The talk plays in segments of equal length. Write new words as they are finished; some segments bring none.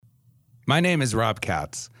My name is Rob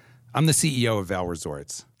Katz. I'm the CEO of Vail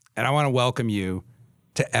Resorts, and I want to welcome you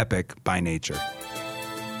to Epic by Nature.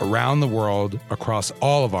 Around the world, across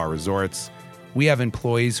all of our resorts, we have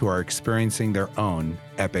employees who are experiencing their own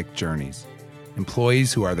epic journeys.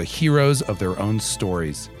 Employees who are the heroes of their own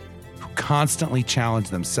stories, who constantly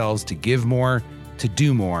challenge themselves to give more, to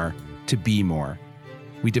do more, to be more.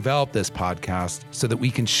 We developed this podcast so that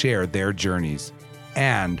we can share their journeys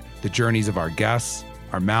and the journeys of our guests,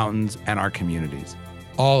 our mountains, and our communities,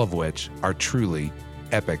 all of which are truly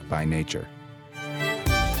epic by nature.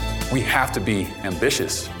 We have to be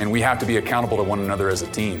ambitious, and we have to be accountable to one another as a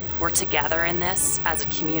team. We're together in this as a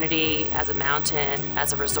community, as a mountain,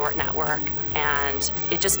 as a resort network, and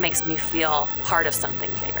it just makes me feel part of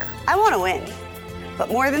something bigger. I want to win, but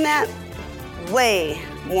more than that, way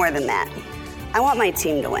more than that, I want my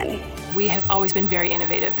team to win. We have always been very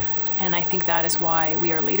innovative, and I think that is why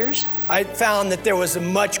we are leaders. I found that there was a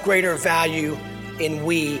much greater value in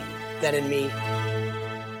we than in me.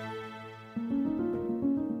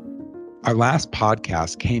 Our last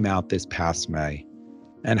podcast came out this past May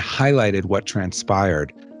and highlighted what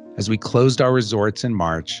transpired as we closed our resorts in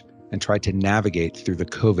March and tried to navigate through the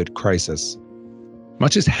COVID crisis.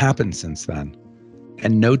 Much has happened since then,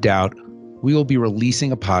 and no doubt we will be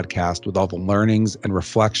releasing a podcast with all the learnings and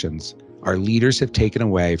reflections our leaders have taken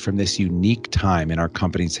away from this unique time in our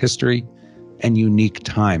company's history and unique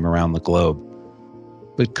time around the globe.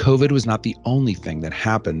 But COVID was not the only thing that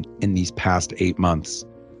happened in these past 8 months.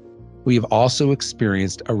 We have also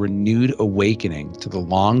experienced a renewed awakening to the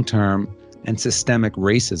long-term and systemic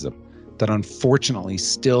racism that unfortunately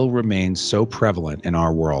still remains so prevalent in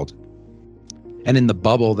our world. And in the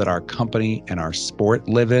bubble that our company and our sport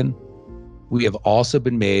live in, we have also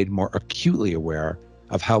been made more acutely aware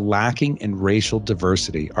of how lacking in racial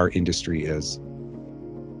diversity our industry is.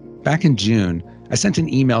 Back in June, I sent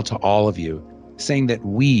an email to all of you saying that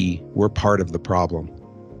we were part of the problem.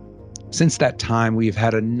 Since that time, we have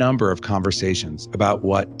had a number of conversations about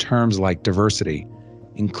what terms like diversity,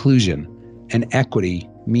 inclusion, and equity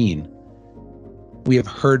mean. We have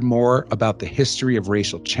heard more about the history of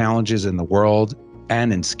racial challenges in the world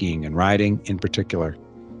and in skiing and riding in particular,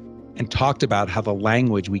 and talked about how the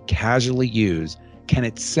language we casually use can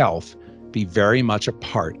itself be very much a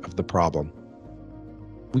part of the problem.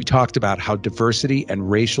 We talked about how diversity and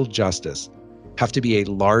racial justice have to be a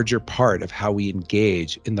larger part of how we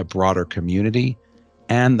engage in the broader community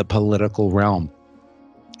and the political realm.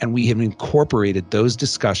 And we have incorporated those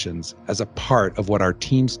discussions as a part of what our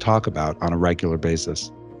teams talk about on a regular basis.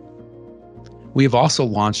 We have also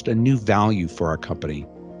launched a new value for our company,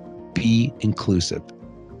 Be Inclusive,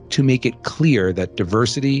 to make it clear that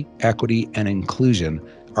diversity, equity, and inclusion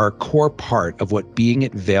are a core part of what being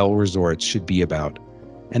at Vail Resorts should be about,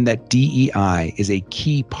 and that DEI is a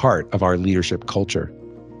key part of our leadership culture.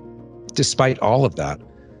 Despite all of that,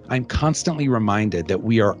 I'm constantly reminded that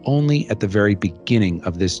we are only at the very beginning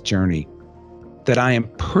of this journey, that I am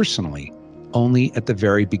personally only at the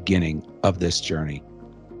very beginning of this journey.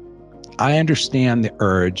 I understand the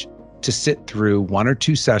urge to sit through 1 or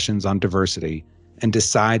 2 sessions on diversity and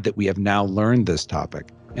decide that we have now learned this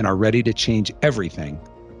topic and are ready to change everything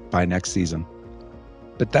by next season.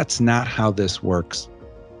 But that's not how this works.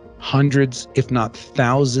 Hundreds, if not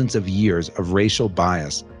thousands of years of racial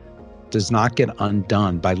bias does not get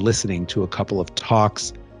undone by listening to a couple of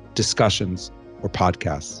talks, discussions, or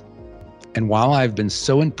podcasts. And while I've been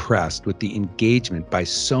so impressed with the engagement by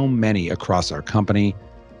so many across our company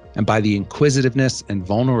and by the inquisitiveness and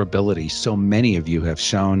vulnerability so many of you have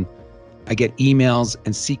shown, I get emails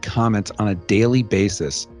and see comments on a daily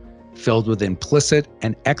basis filled with implicit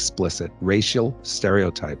and explicit racial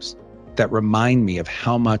stereotypes that remind me of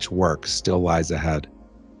how much work still lies ahead.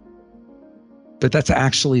 But that's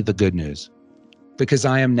actually the good news, because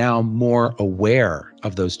I am now more aware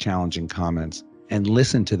of those challenging comments and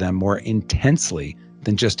listen to them more intensely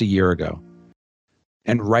than just a year ago.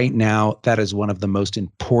 And right now, that is one of the most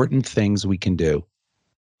important things we can do.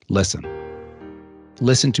 Listen.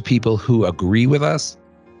 Listen to people who agree with us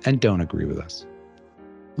and don't agree with us.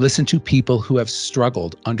 Listen to people who have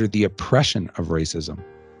struggled under the oppression of racism.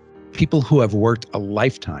 People who have worked a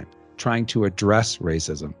lifetime trying to address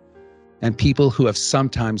racism, and people who have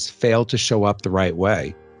sometimes failed to show up the right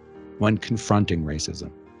way when confronting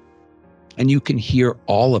racism. And you can hear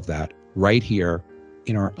all of that right here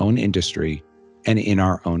in our own industry and in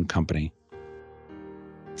our own company.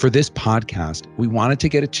 For this podcast, we wanted to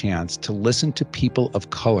get a chance to listen to people of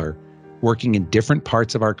color working in different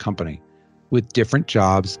parts of our company with different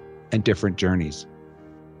jobs and different journeys.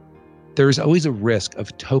 There is always a risk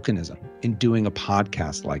of tokenism in doing a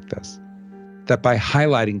podcast like this. that by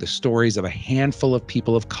highlighting the stories of a handful of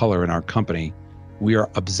people of color in our company, we are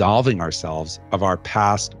absolving ourselves of our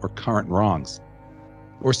past or current wrongs,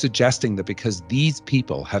 or suggesting that because these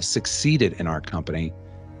people have succeeded in our company,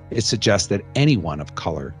 it suggests that anyone of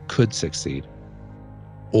color could succeed,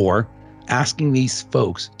 or asking these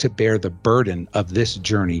folks to bear the burden of this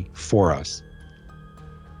journey for us.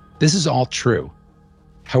 This is all true.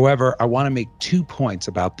 However, I want to make 2 points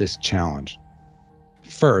about this challenge.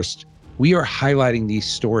 First, we are highlighting these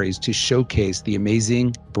stories to showcase the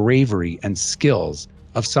amazing bravery and skills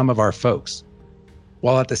of some of our folks,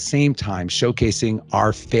 while at the same time showcasing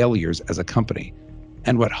our failures as a company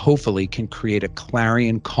and what hopefully can create a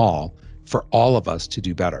clarion call for all of us to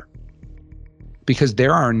do better. Because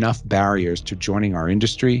there are enough barriers to joining our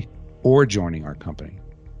industry or joining our company.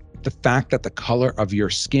 The fact that the color of your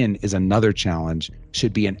skin is another challenge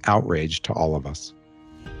should be an outrage to all of us.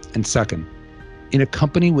 And second, in a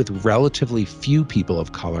company with relatively few people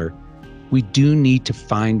of color, we do need to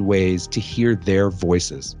find ways to hear their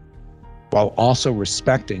voices, while also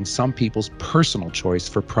respecting some people's personal choice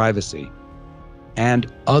for privacy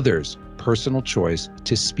and others' personal choice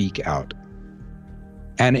to speak out.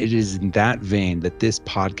 And it is in that vein that this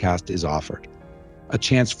podcast is offered, a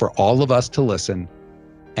chance for all of us to listen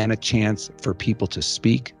and a chance for people to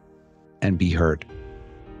speak and be heard.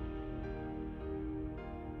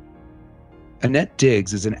 Annette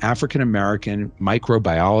Diggs is an African-American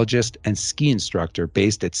microbiologist and ski instructor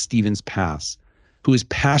based at Stevens Pass, who is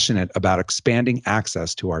passionate about expanding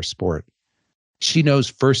access to our sport. She knows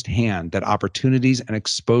firsthand that opportunities and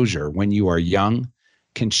exposure when you are young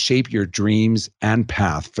can shape your dreams and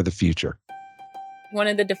path for the future. One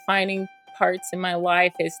of the defining parts in my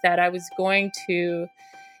life is that I was going to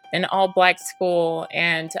an all-Black school,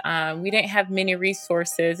 and we didn't have many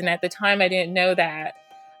resources. And at the time, I didn't know that.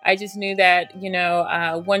 I just knew that,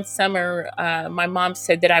 one summer, my mom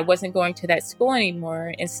said that I wasn't going to that school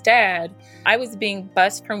anymore. Instead, I was being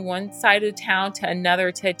bused from one side of the town to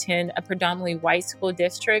another to attend a predominantly white school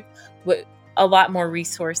district with a lot more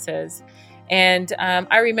resources. And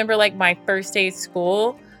I remember my first day at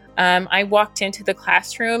school, I walked into the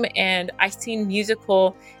classroom and I seen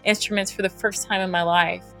musical instruments for the first time in my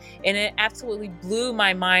life. And it absolutely blew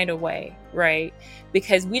my mind away, right?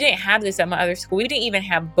 Because we didn't have this at my other school. We didn't even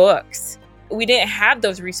have books. We didn't have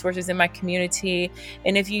those resources in my community.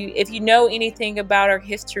 And if you know anything about our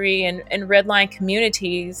history and redline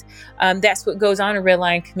communities, that's what goes on in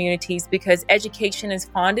redline communities, because education is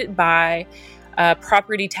funded by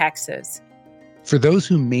property taxes. For those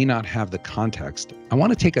who may not have the context, I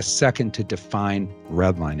want to take a second to define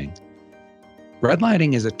redlining.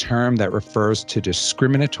 Redlining is a term that refers to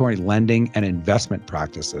discriminatory lending and investment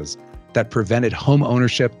practices that prevented home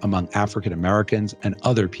ownership among African Americans and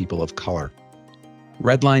other people of color.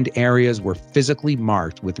 Redlined areas were physically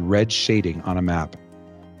marked with red shading on a map.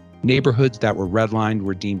 Neighborhoods that were redlined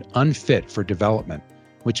were deemed unfit for development,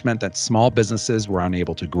 which meant that small businesses were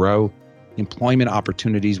unable to grow, employment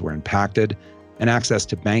opportunities were impacted, and access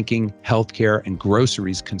to banking, healthcare, and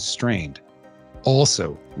groceries constrained,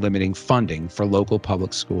 also limiting funding for local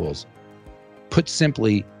public schools. Put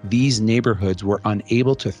simply, these neighborhoods were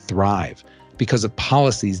unable to thrive because of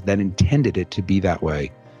policies that intended it to be that way,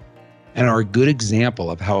 and are a good example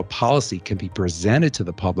of how a policy can be presented to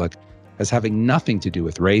the public as having nothing to do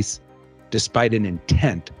with race, despite an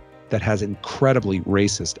intent that has incredibly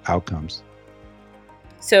racist outcomes.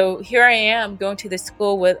 So here I am going to the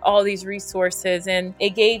school with all these resources, and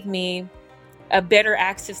it gave me a better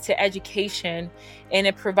access to education, and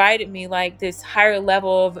it provided me this higher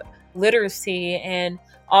level of literacy, and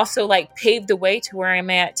also paved the way to where I'm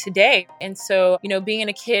at today. And so, being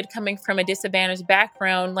a kid coming from a disadvantaged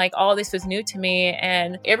background, all this was new to me.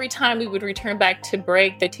 And every time we would return back to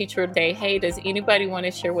break, the teacher would say, "Hey, does anybody want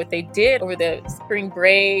to share what they did over the spring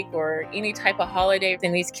break or any type of holiday?"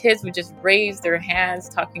 And these kids would just raise their hands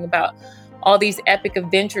talking about all these epic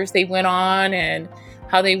adventures they went on, and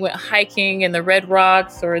how they went hiking in the Red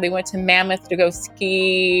Rocks, or they went to Mammoth to go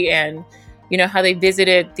ski, and how they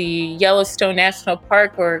visited the Yellowstone National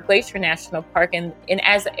Park or Glacier National Park. And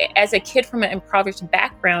as a kid from an impoverished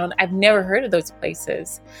background, I've never heard of those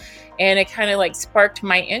places. And it kind of sparked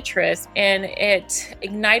my interest, and it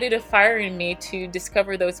ignited a fire in me to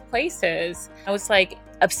discover those places. I was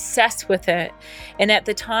obsessed with it. And at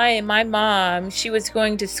the time, my mom, she was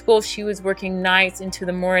going to school. She was working nights into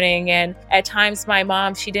the morning. And at times my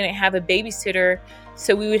mom, she didn't have a babysitter,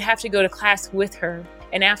 so we would have to go to class with her.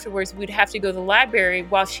 And afterwards, we'd have to go to the library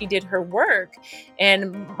while she did her work.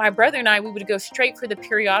 And my brother and I, we would go straight for the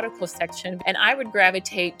periodical section. And I would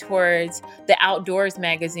gravitate towards the outdoors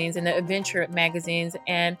magazines and the adventure magazines.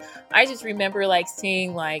 And I just remember like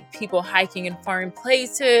seeing like people hiking in foreign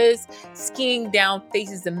places, skiing down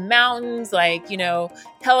faces of mountains, like, you know,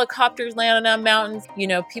 helicopters landing on mountains, you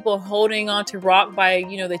know, people holding onto rock by,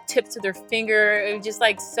 you know, the tips of their finger. It was just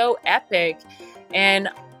like so epic. And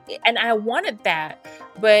I wanted that.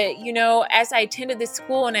 But, you know, as I attended this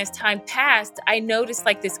school and as time passed, I noticed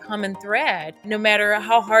like this common thread. No matter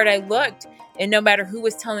how hard I looked and no matter who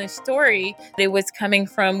was telling a story, it was coming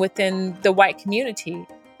from within the white community.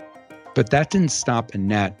 But that didn't stop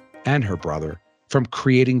Annette and her brother from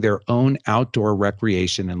creating their own outdoor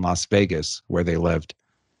recreation in Las Vegas, where they lived.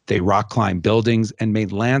 They rock climbed buildings and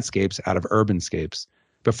made landscapes out of urbanscapes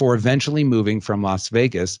before eventually moving from Las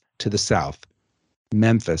Vegas to the South,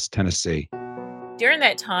 Memphis, Tennessee. During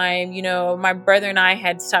that time, you know, my brother and I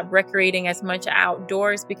had stopped recreating as much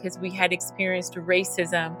outdoors because we had experienced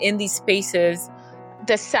racism in these spaces.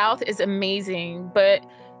 The South is amazing, but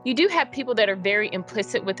you do have people that are very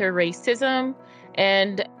implicit with their racism.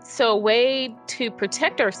 And so a way to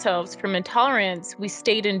protect ourselves from intolerance, we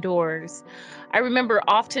stayed indoors. I remember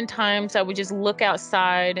oftentimes I would just look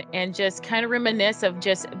outside and just kind of reminisce of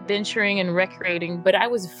just venturing and recreating. But I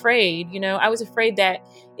was afraid, you know, I was afraid that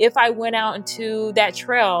if I went out into that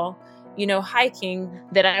trail, you know, hiking,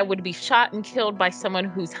 that I would be shot and killed by someone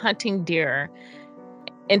who's hunting deer,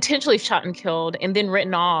 intentionally shot and killed, and then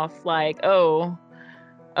written off like, oh,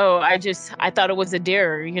 I thought it was a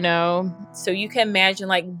deer, you know? So you can imagine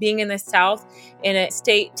like being in the South in a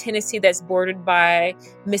state, Tennessee, that's bordered by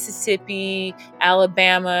Mississippi,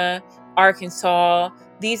 Alabama, Arkansas,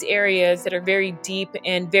 these areas that are very deep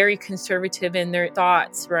and very conservative in their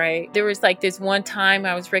thoughts, right? There was like this one time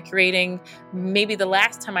I was recreating, maybe the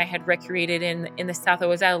last time I had recreated in the South. I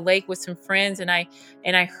was at a lake with some friends and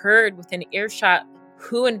I heard within earshot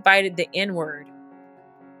who invited the N-word.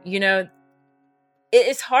 You know,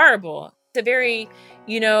 it's horrible. It's a very,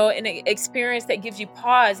 you know, an experience that gives you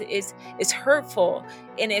pause. Is hurtful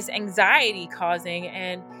and it's anxiety causing.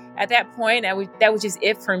 And at that point, that was just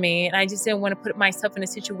it for me. And I just didn't want to put myself in a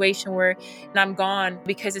situation where I'm gone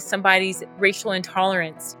because of somebody's racial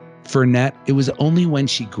intolerance. For Annette, it was only when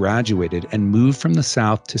she graduated and moved from the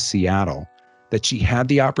South to Seattle that she had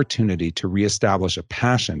the opportunity to reestablish a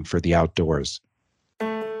passion for the outdoors.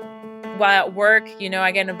 While at work, you know,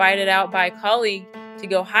 I get invited out by a colleague to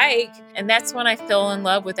go hike. And that's when I fell in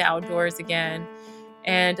love with the outdoors again.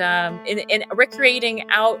 And recreating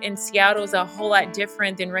out in Seattle is a whole lot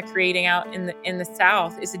different than recreating out in the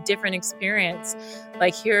South. It's a different experience.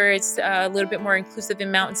 Like here, it's a little bit more inclusive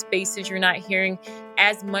in mountain spaces. You're not hearing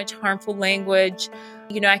as much harmful language.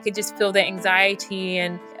 You know, I could just feel the anxiety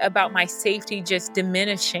and about my safety just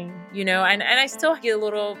diminishing, you know, and I still get a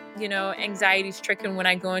little, you know, anxiety stricken when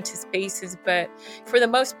I go into spaces. But for the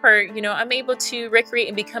most part, you know, I'm able to recreate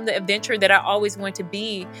and become the adventurer that I always wanted to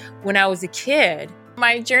be when I was a kid.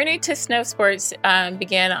 My journey to snow sports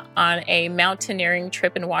began on a mountaineering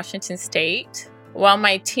trip in Washington State. While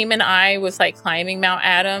my team and I was like climbing Mount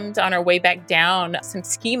Adams on our way back down, some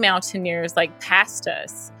ski mountaineers like passed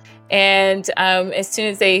us. And as soon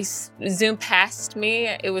as they zoomed past me,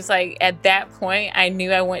 it was like at that point, I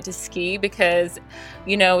knew I went to ski because,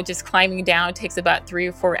 you know, just climbing down takes about 3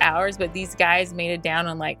 or 4 hours. But these guys made it down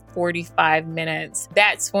in like 45 minutes.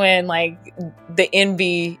 That's when like the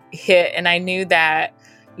envy hit. And I knew that,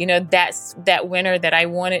 you know, that's that winter that I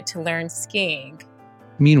wanted to learn skiing.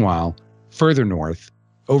 Meanwhile, further north,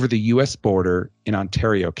 over the U.S. border in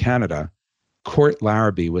Ontario, Canada, Court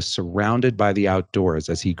Larrabee was surrounded by the outdoors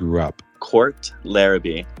as he grew up. Court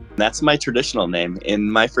Larrabee. That's my traditional name.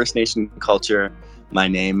 In my First Nation culture, my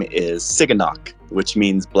name is Siganok, which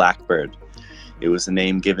means blackbird. It was a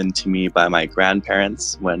name given to me by my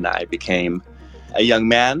grandparents when I became a young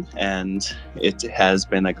man, and it has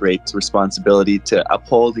been a great responsibility to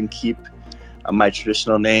uphold and keep my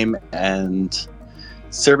traditional name and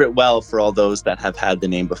serve it well for all those that have had the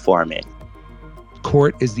name before me.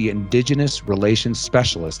 Court is the Indigenous Relations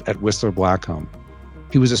Specialist at Whistler Blackcomb.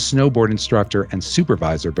 He was a snowboard instructor and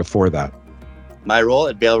supervisor before that. My role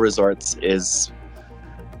at Vail Resorts is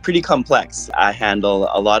pretty complex. I handle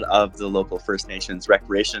a lot of the local First Nations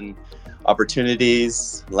recreation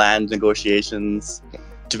opportunities, land negotiations,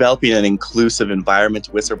 developing an inclusive environment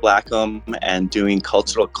at Whistler Blackcomb, and doing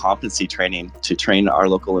cultural competency training to train our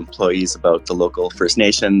local employees about the local First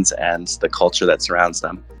Nations and the culture that surrounds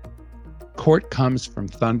them. Court comes from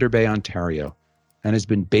Thunder Bay, Ontario, and has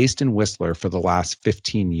been based in Whistler for the last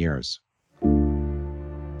 15 years.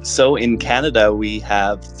 So in Canada, we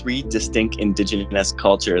have three distinct Indigenous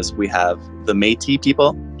cultures. We have the Métis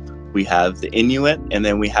people, we have the Inuit, and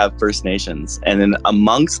then we have First Nations. And then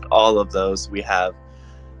amongst all of those, we have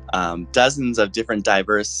dozens of different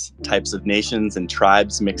diverse types of nations and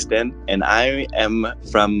tribes mixed in. And I am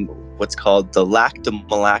from what's called the Lac de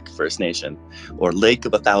Mille Lacs First Nation, or Lake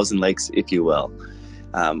of a Thousand Lakes, if you will.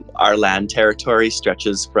 Our land territory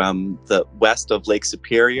stretches from the west of Lake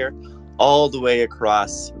Superior all the way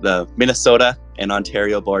across the Minnesota and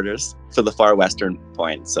Ontario borders for the far western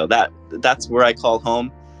point. So that's where I call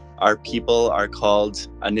home. Our people are called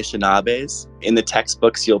Anishinaabes. In the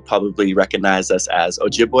textbooks, you'll probably recognize us as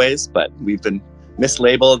Ojibways, but we've been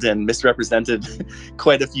mislabeled and misrepresented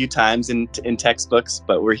quite a few times in textbooks.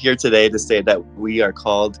 But we're here today to say that we are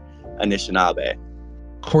called Anishinaabe.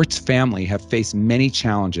 Court's family have faced many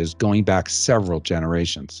challenges going back several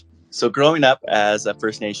generations. So growing up as a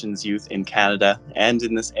First Nations youth in Canada and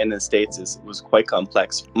in the States was quite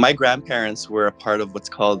complex. My grandparents were a part of what's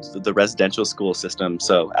called the residential school system.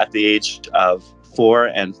 So at the age of 4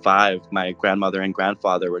 and 5, my grandmother and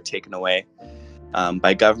grandfather were taken away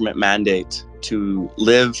by government mandate to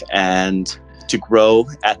live and to grow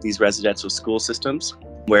at these residential school systems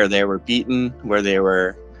where they were beaten, where they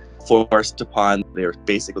were forced upon, they were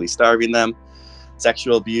basically starving them,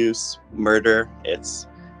 sexual abuse, murder.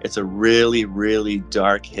 It's a really, really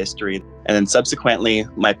dark history. And then subsequently,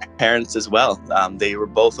 my parents as well, they were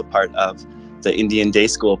both a part of the Indian day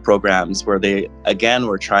school programs where they, again,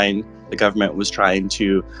 the government was trying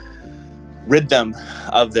to rid them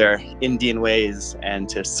of their Indian ways and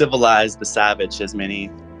to civilize the savage, as many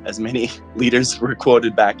leaders were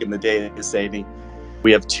quoted back in the day as saying.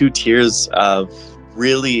 We have 2 tiers of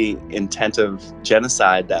really intensive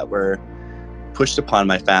genocide that were pushed upon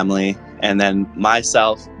my family. And then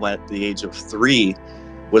myself, at the age of 3,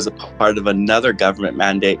 was a part of another government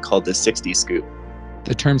mandate called the 60s Scoop.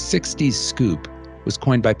 The term 60s Scoop was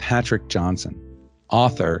coined by Patrick Johnson,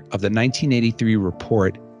 author of the 1983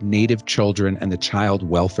 report, Native Children and the Child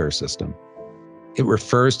Welfare System. It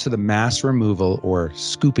refers to the mass removal or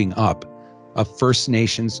scooping up of First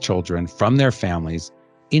Nations children from their families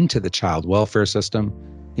into the child welfare system,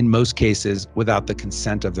 in most cases without the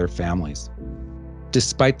consent of their families.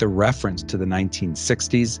 Despite the reference to the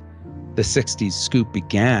 1960s, the 60s Scoop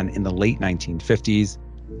began in the late 1950s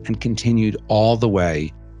and continued all the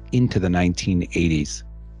way into the 1980s.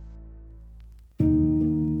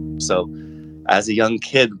 So as a young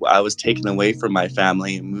kid, I was taken away from my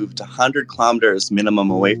family and moved 100 kilometers minimum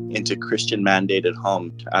away into Christian mandated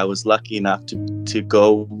home. I was lucky enough to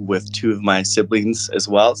go with 2 of my siblings as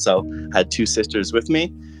well. So I had 2 sisters with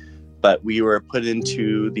me. But we were put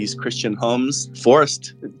into these Christian homes,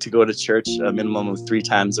 forced to go to church a minimum of 3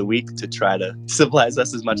 times a week to try to civilize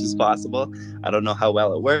us as much as possible. I don't know how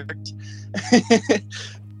well it worked.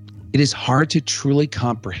 It is hard to truly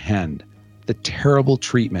comprehend the terrible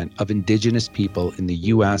treatment of Indigenous people in the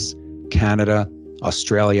US, Canada,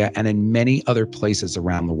 Australia, and in many other places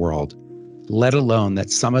around the world, let alone that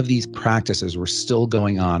some of these practices were still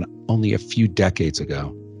going on only a few decades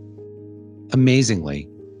ago. Amazingly,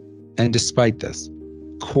 and despite this,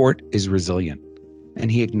 Court is resilient, and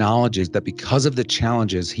he acknowledges that because of the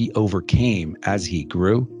challenges he overcame as he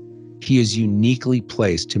grew, he is uniquely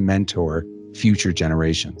placed to mentor future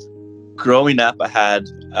generations. Growing up, I had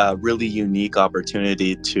a really unique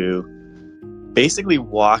opportunity to basically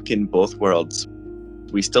walk in both worlds.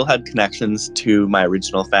 We still had connections to my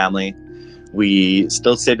original family. We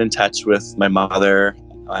still stayed in touch with my mother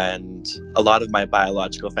and a lot of my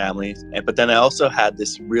biological family. But then I also had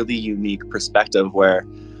this really unique perspective where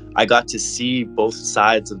I got to see both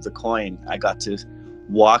sides of the coin. I got to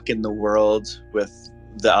walk in the world with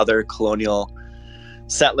the other colonial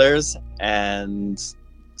settlers and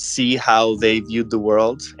see how they viewed the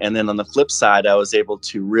world. And then on the flip side, I was able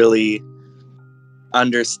to really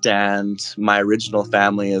understand my original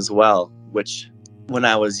family as well, which when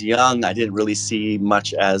I was young, I didn't really see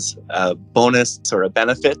much as a bonus or a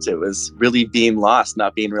benefit. It was really being lost,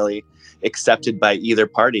 not being really accepted by either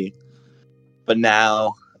party. But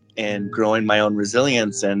now, in growing my own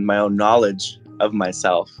resilience and my own knowledge of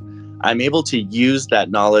myself, I'm able to use that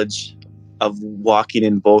knowledge of walking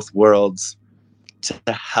in both worlds to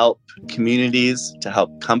help communities, to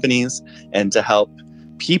help companies, and to help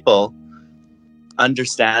people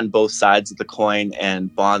understand both sides of the coin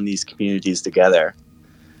and bond these communities together.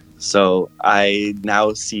 So I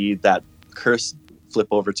now see that curse flip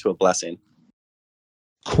over to a blessing.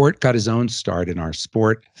 Court got his own start in our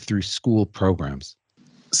sport through school programs.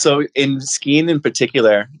 So in skiing in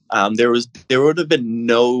particular, there would have been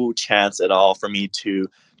no chance at all for me to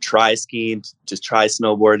try skiing, to try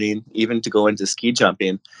snowboarding, even to go into ski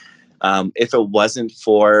jumping. If it wasn't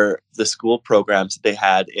for the school programs that they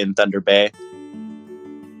had in Thunder Bay,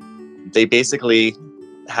 they basically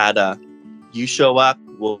had you show up,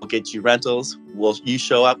 we'll get you rentals. You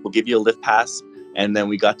show up, we'll give you a lift pass. And then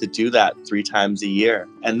we got to do that 3 times a year.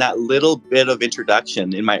 And that little bit of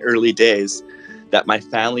introduction in my early days that my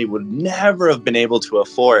family would never have been able to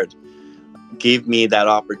afford gave me that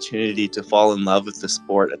opportunity to fall in love with the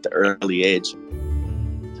sport at the early age.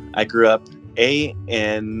 I grew up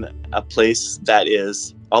in a place that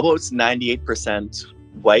is almost 98%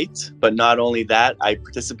 white, but not only that, I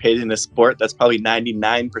participated in a sport that's probably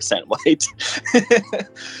 99% white.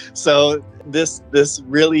 So this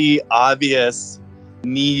really obvious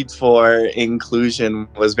need for inclusion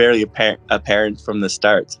was very apparent from the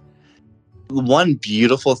start. One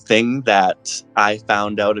beautiful thing that I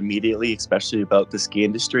found out immediately, especially about the ski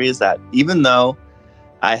industry, is that even though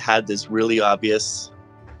I had this really obvious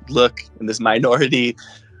look and this minority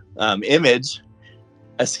image,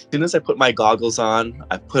 as soon as I put my goggles on,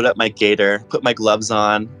 I put up my gaiter, put my gloves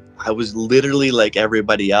on, I was literally like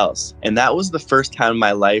everybody else. And that was the first time in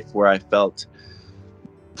my life where I felt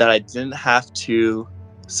that I didn't have to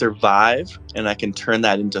survive and I can turn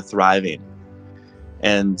that into thriving.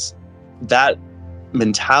 And that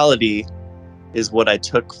mentality is what I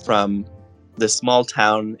took from the small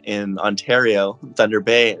town in Ontario, Thunder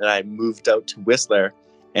Bay, and I moved out to Whistler,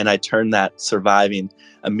 and I turned that surviving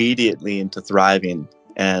immediately into thriving.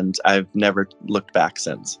 And I've never looked back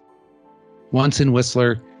since. Once in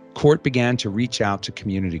Whistler, Court began to reach out to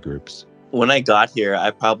community groups. When I got here,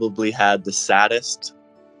 I probably had the saddest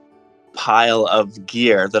pile of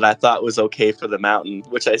gear that I thought was okay for the mountain,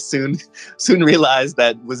 which I soon realized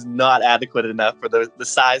that was not adequate enough for the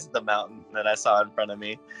size of the mountain that I saw in front of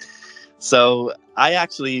me. So I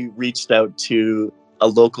actually reached out to a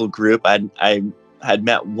local group. I had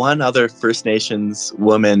met one other First Nations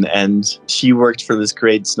woman, and she worked for this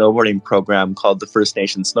great snowboarding program called the First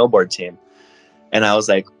Nations Snowboard Team. And I was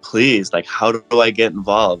like, please, like, how do I get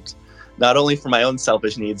involved? Not only for my own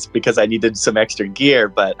selfish needs, because I needed some extra gear,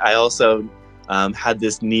 but I also had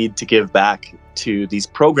this need to give back to these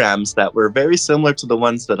programs that were very similar to the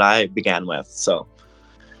ones that I began with. So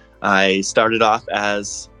I started off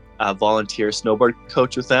as a volunteer snowboard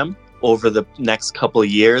coach with them. Over the next couple of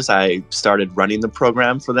years, I started running the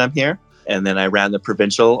program for them here. And then I ran the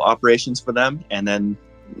provincial operations for them. And then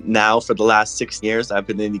now for the last 6 years, I've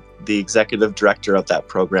been the executive director of that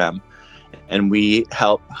program. And we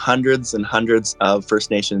help hundreds and hundreds of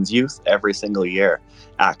First Nations youth every single year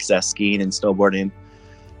access skiing and snowboarding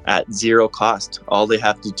at zero cost. All they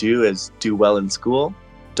have to do is do well in school,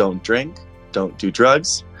 don't drink, don't do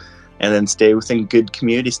drugs, and then stay within good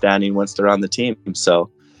community standing once they're on the team. So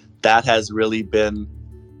that has really been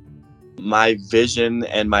my vision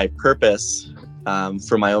and my purpose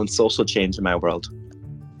for my own social change in my world.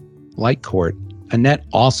 Like Court, Annette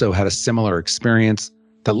also had a similar experience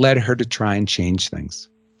that led her to try and change things.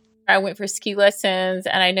 I went for ski lessons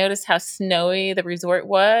and I noticed how snowy the resort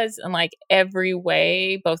was in like every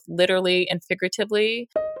way, both literally and figuratively.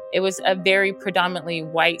 It was a very predominantly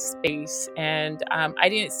white space, and I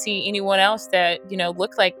didn't see anyone else that,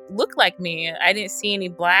 looked like me. I didn't see any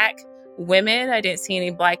Black women. I didn't see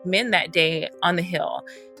any Black men that day on the hill.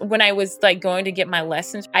 When I was going to get my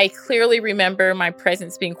lessons, I clearly remember my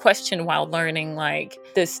presence being questioned while learning, like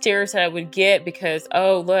the stares that I would get because,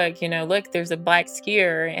 oh, look, there's a Black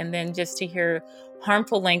skier. And then just to hear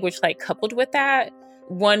harmful language coupled with that.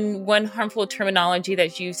 One harmful terminology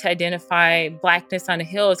that's used to identify Blackness on a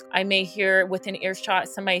hill is I may hear within earshot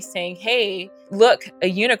somebody saying, hey, look, a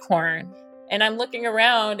unicorn. And I'm looking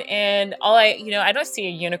around and I don't see a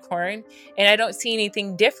unicorn and I don't see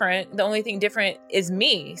anything different. The only thing different is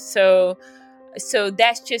me. So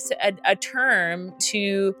that's just a term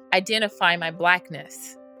to identify my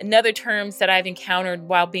Blackness. Another terms that I've encountered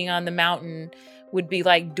while being on the mountain would be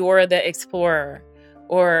like Dora the Explorer,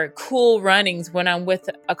 or cool runnings when I'm with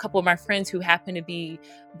a couple of my friends who happen to be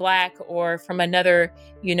Black or from another,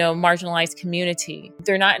 marginalized community.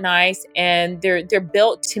 They're not nice, and they're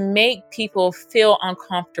built to make people feel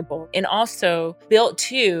uncomfortable, and also built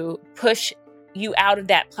to push you out of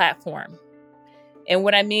that platform. And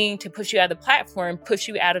what I mean to push you out of the platform, push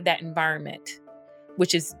you out of that environment,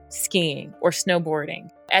 which is skiing or snowboarding.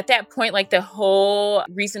 At that point, the whole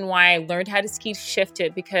reason why I learned how to ski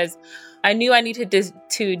shifted, because I knew I needed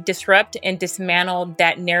to disrupt and dismantle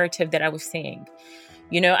that narrative that I was seeing.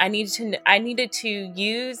 I needed to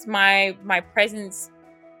use my presence,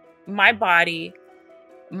 my body,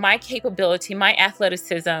 my capability, my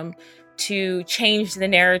athleticism to change the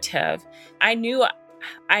narrative. I knew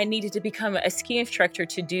I needed to become a ski instructor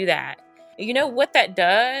to do that. You know what that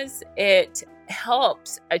does? It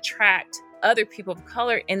helps attract other people of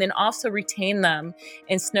color and then also retain them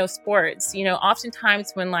in snow sports. You know,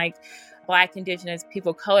 oftentimes when like Black, Indigenous,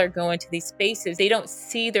 people of color go into these spaces, they don't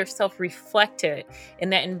see their self reflected in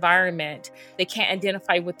that environment. They can't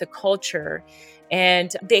identify with the culture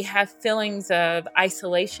and they have feelings of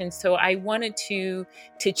isolation. So I wanted to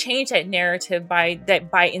change that narrative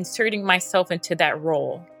by inserting myself into that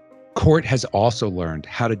role. Court has also learned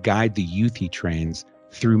how to guide the youth he trains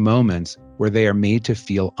through moments where they are made to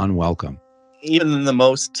feel unwelcome. Even in the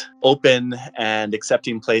most open and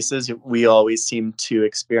accepting places, we always seem to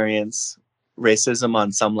experience racism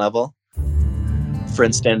on some level. For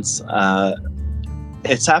instance,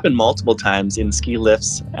 it's happened multiple times in ski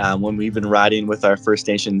lifts when we've been riding with our First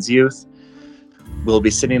Nations youth. We'll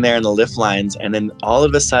be sitting there in the lift lines, and then all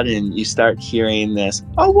of a sudden you start hearing this,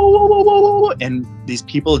 oh, whoa, whoa, whoa, whoa, whoa, whoa, and these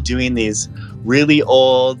people doing these really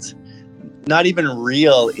old, not even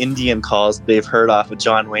real Indian calls they've heard off a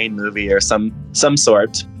John Wayne movie or some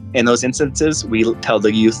sort. In those instances, we tell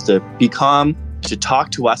the youth to be calm, to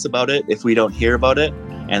talk to us about it if we don't hear about it.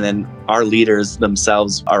 And then our leaders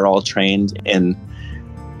themselves are all trained in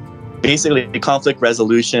basically conflict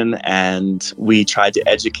resolution. And we try to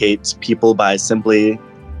educate people by simply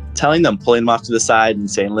telling them, pulling them off to the side and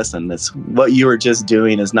saying, listen, what you were just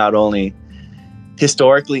doing is not only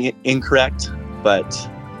historically incorrect, but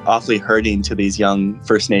awfully hurting to these young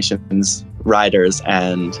First Nations riders,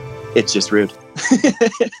 and it's just rude.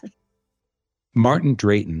 Martin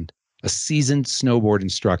Drayton, a seasoned snowboard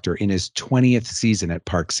instructor in his 20th season at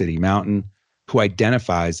Park City Mountain, who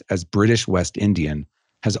identifies as British West Indian,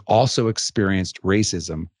 has also experienced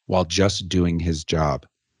racism while just doing his job.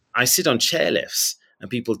 I sit on chairlifts and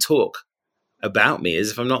people talk about me as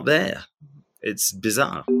if I'm not there. It's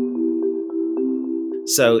bizarre.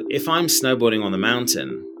 So if I'm snowboarding on the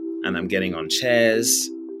mountain and I'm getting on chairs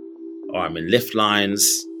or I'm in lift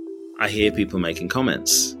lines, I hear people making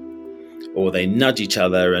comments, or they nudge each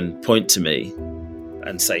other and point to me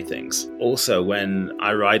and say things. Also, when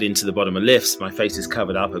I ride into the bottom of lifts, my face is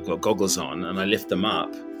covered up, I've got goggles on, and I lift them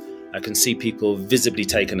up, I can see people visibly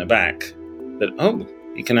taken aback that, oh,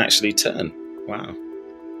 you can actually turn. Wow.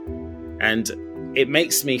 And it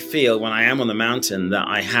makes me feel when I am on the mountain that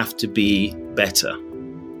I have to be better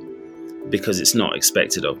because it's not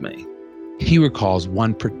expected of me. He recalls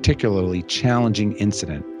one particularly challenging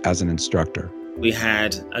incident as an instructor. We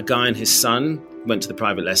had a guy and his son went to the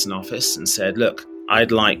private lesson office and said, look,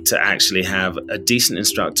 I'd like to actually have a decent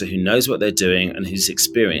instructor who knows what they're doing and who's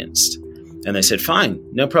experienced. And they said, fine,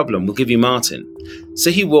 no problem, we'll give you Martin. So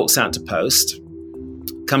he walks out to post,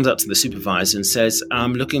 comes up to the supervisor and says,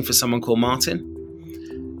 I'm looking for someone called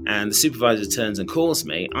Martin. And the supervisor turns and calls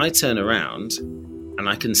me. I turn around and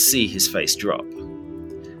I can see his face drop.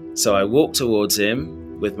 So I walk towards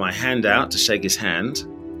him with my hand out to shake his hand.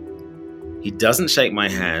 He doesn't shake my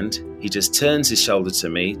hand. He just turns his shoulder to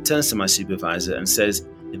me, turns to my supervisor and says,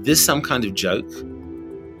 is this some kind of joke?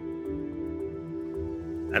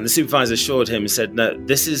 And the supervisor assured him and said, no,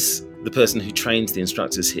 this is the person who trains the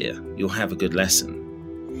instructors here. You'll have a good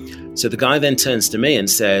lesson. So the guy then turns to me and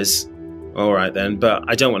says, all right then, but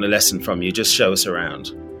I don't want a lesson from you. Just show us around.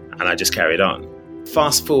 And I just carried on.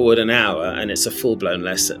 Fast forward an hour and it's a full-blown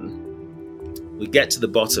lesson. We get to the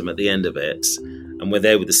bottom at the end of it and we're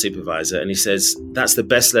there with the supervisor and he says, that's the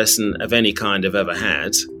best lesson of any kind I've ever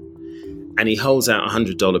had. And he holds out a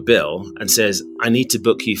 $100 bill and says, I need to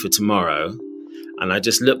book you for tomorrow. And I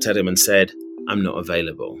just looked at him and said, I'm not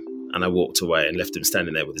available. And I walked away and left him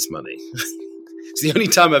standing there with his money. It's the only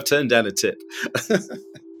time I've turned down a tip.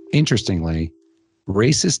 Interestingly,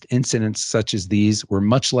 racist incidents such as these were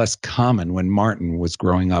much less common when Martin was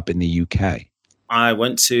growing up in the UK. I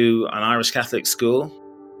went to an Irish Catholic school.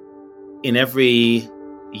 In every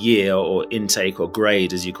year or intake or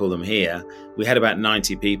grade, as you call them here, we had about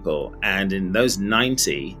 90 people. And in those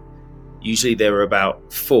 90, usually there were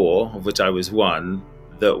about 4, of which I was one,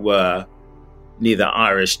 that were neither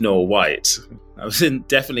Irish nor white. I was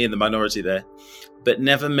definitely in the minority there, but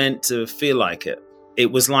never meant to feel like it.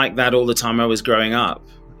 It was like that all the time I was growing up.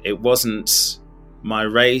 It wasn't my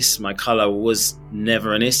race, my color was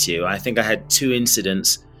never an issue. I think I had 2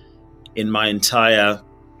 incidents in my entire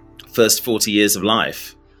first 40 years of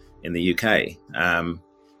life in the UK. And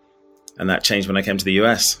that changed when I came to the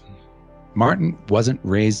US. Martin wasn't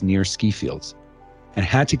raised near ski fields and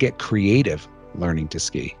had to get creative learning to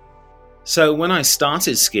ski. So when I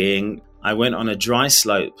started skiing, I went on a dry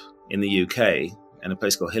slope in the UK in a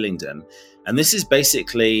place called Hillingdon. And this is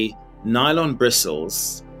basically nylon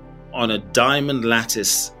bristles on a diamond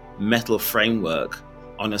lattice metal framework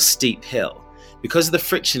on a steep hill. Because of the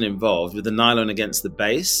friction involved with the nylon against the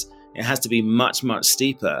base, it has to be much, much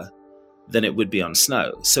steeper than it would be on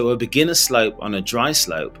snow. So a beginner slope on a dry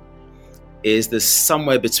slope is there's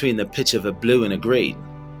somewhere between the pitch of a blue and a green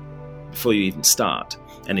before you even start.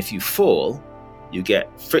 And if you fall, you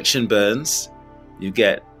get friction burns, you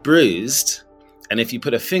get bruised, and if you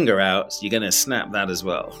put a finger out, you're going to snap that as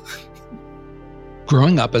well.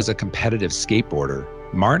 Growing up as a competitive skateboarder,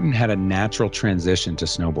 Martin had a natural transition to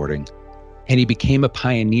snowboarding, and he became a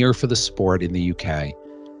pioneer for the sport in the UK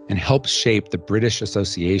and helped shape the British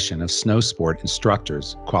Association of Snow Sport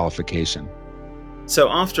Instructors qualification. So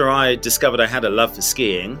after I discovered I had a love for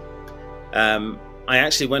skiing, I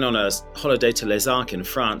actually went on a holiday to Les Arcs in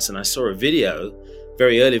France, and I saw a video,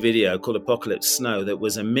 very early video called Apocalypse Snow, that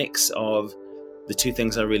was a mix of the two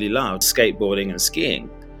things I really loved, skateboarding and skiing.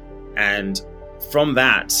 And from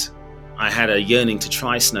that, I had a yearning to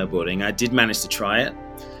try snowboarding. I did manage to try it,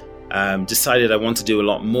 decided I wanted to do a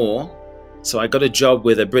lot more. So I got a job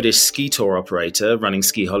with a British ski tour operator running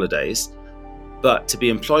ski holidays. But to be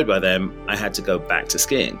employed by them, I had to go back to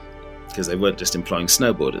skiing because they weren't just employing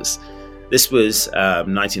snowboarders. This was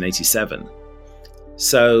 1987.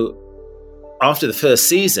 So after the first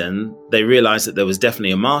season, they realized that there was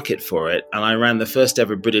definitely a market for it. And I ran the first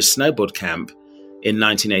ever British snowboard camp in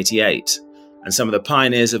 1988. And some of the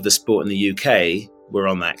pioneers of the sport in the UK were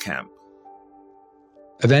on that camp.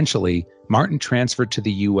 Eventually, Martin transferred to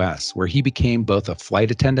the US, where he became both a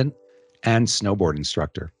flight attendant and snowboard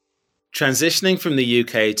instructor. Transitioning from the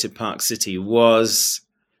UK to Park City was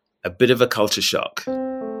a bit of a culture shock.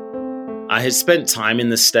 I had spent time in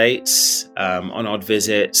the States on odd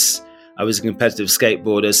visits. I was a competitive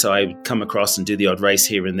skateboarder, so I would come across and do the odd race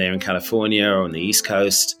here and there in California or on the East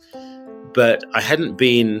Coast. But I hadn't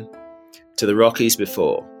been to the Rockies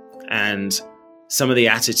before, and some of the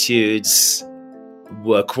attitudes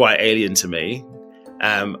were quite alien to me.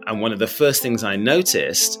 And one of the first things I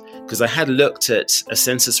noticed, because I had looked at a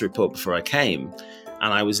census report before I came,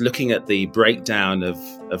 and I was looking at the breakdown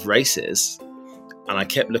of races, and I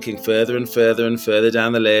kept looking further and further and further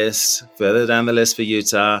down the list for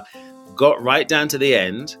Utah, got right down to the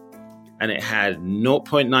end, and it had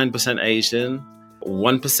 0.9% Asian,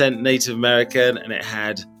 1% Native American, and it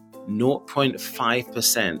had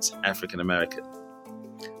 0.5% African American.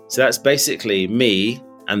 So that's basically me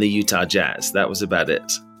and the Utah Jazz. That was about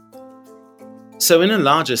it. So in a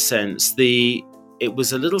larger sense, it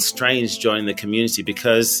was a little strange joining the community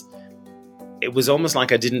because it was almost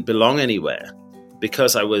like I didn't belong anywhere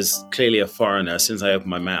because I was clearly a foreigner as soon as I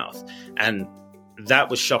opened my mouth. And that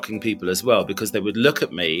was shocking people as well because they would look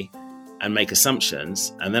at me and make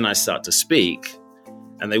assumptions, and then I start to speak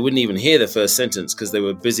and they wouldn't even hear the first sentence because they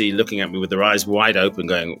were busy looking at me with their eyes wide open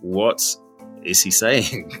going, what is he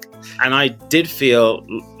saying? And I did feel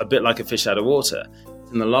a bit like a fish out of water.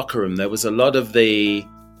 In the locker room, there was a lot of the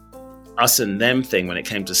us and them thing when it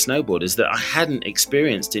came to snowboarders that I hadn't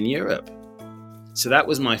experienced in Europe. So that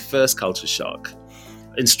was my first culture shock.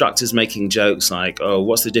 Instructors making jokes like, oh,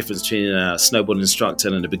 what's the difference between a snowboard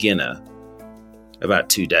instructor and a beginner? About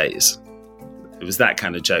 2 days. It was that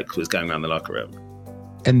kind of joke that was going around the locker room.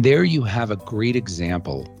 And there you have a great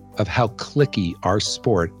example of how cliquey our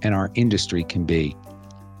sport and our industry can be.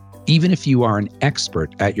 Even if you are an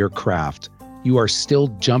expert at your craft, you are still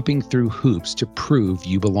jumping through hoops to prove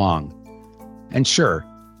you belong. And sure,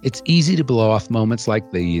 it's easy to blow off moments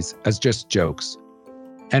like these as just jokes.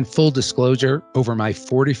 And full disclosure, over my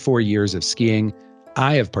 44 years of skiing,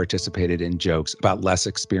 I have participated in jokes about less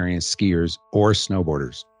experienced skiers or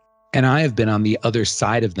snowboarders. And I have been on the other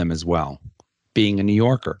side of them as well, being a New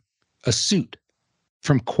Yorker, a suit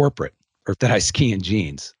from corporate, or that I ski in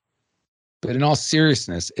jeans. But in all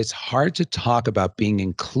seriousness, it's hard to talk about being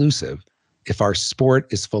inclusive if our sport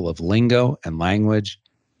is full of lingo and language,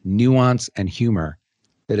 nuance and humor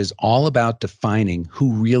that is all about defining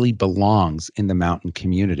who really belongs in the mountain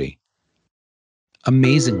community.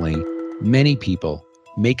 Amazingly, many people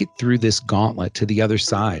make it through this gauntlet to the other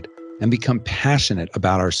side and become passionate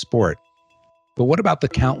about our sport. But what about the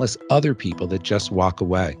countless other people that just walk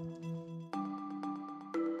away?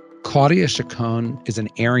 Claudia Chacon is an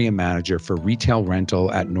area manager for retail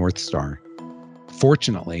rental at North Star.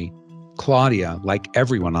 Fortunately, Claudia, like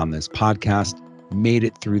everyone on this podcast, made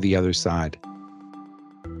it through the other side.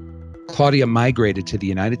 Claudia migrated to the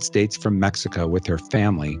United States from Mexico with her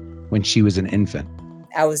family when she was an infant.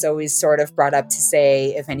 I was always sort of brought up to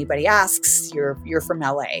say, if anybody asks, you're from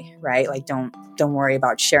LA, right? Like, don't worry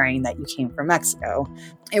about sharing that you came from Mexico.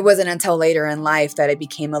 It wasn't until later in life that it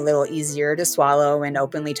became a little easier to swallow and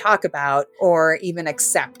openly talk about or even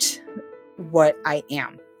accept what I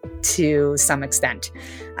am. to some extent.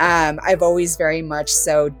 I've always very much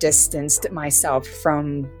so distanced myself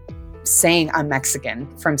from saying I'm Mexican,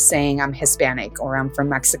 from saying I'm Hispanic or I'm from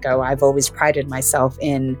Mexico. I've always prided myself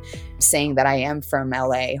in saying that I am from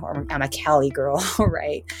LA or I'm a Cali girl,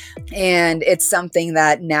 right? And it's something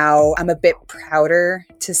that now I'm a bit prouder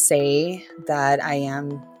to say that I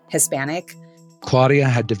am Hispanic. Claudia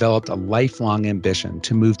had developed a lifelong ambition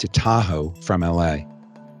to move to Tahoe from LA.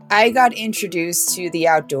 I got introduced to the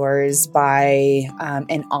outdoors by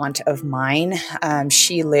an aunt of mine.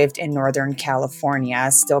 She lived in Northern California,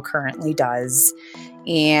 still currently does.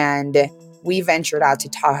 And we ventured out to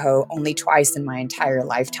Tahoe only twice in my entire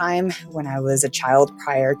lifetime, when I was a child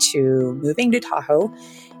prior to moving to Tahoe.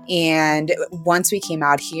 And once we came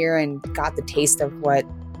out here and got the taste of what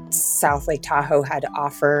South Lake Tahoe had to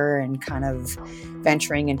offer and kind of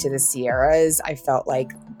venturing into the Sierras, I felt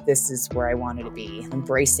like this is where I wanted to be,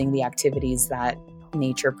 embracing the activities that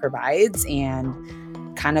nature provides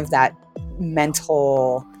and kind of that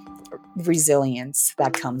mental resilience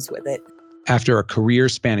that comes with it. After a career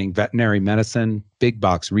spanning veterinary medicine, big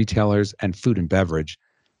box retailers, and food and beverage,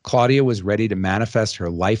 Claudia was ready to manifest her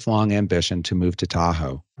lifelong ambition to move to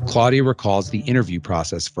Tahoe. Claudia recalls the interview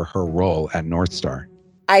process for her role at North Star.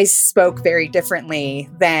 I spoke very differently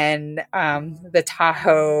than the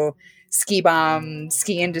Tahoe ski bum,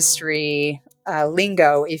 ski industry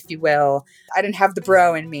lingo, if you will. I didn't have the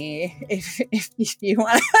bro in me, if you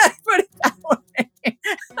want to put it that way.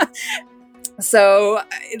 So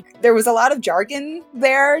there was a lot of jargon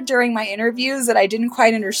there during my interviews that I didn't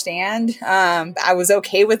quite understand. I was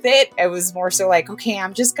okay with it. It was more so like, okay,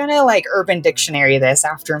 I'm just going to like Urban Dictionary this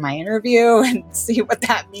after my interview and see what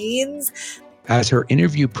that means. As her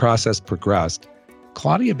interview process progressed,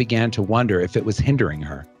 Claudia began to wonder if it was hindering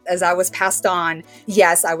her. As I was passed on,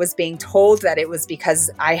 yes, I was being told that it was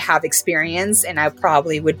because I have experience and I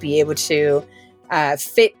probably would be able to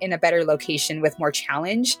fit in a better location with more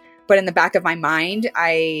challenge. But in the back of my mind,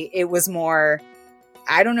 it was more,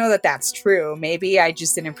 I don't know that that's true. Maybe I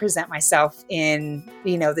just didn't present myself in,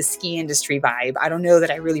 the ski industry vibe. I don't know that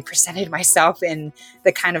I really presented myself in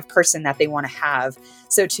the kind of person that they want to have.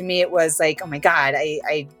 So to me, it was like, oh my God,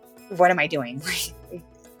 what am I doing?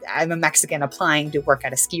 I'm a Mexican applying to work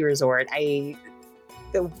at a ski resort.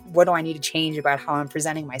 What do I need to change about how I'm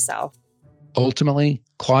presenting myself? Ultimately,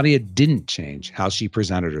 Claudia didn't change how she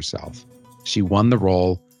presented herself. She won the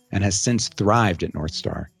role and has since thrived at North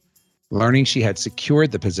Star. Learning she had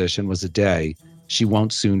secured the position was a day she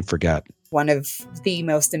won't soon forget. One of the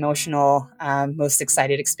most emotional, most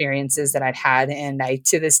excited experiences that I'd had. And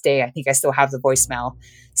to this day, I think I still have the voicemail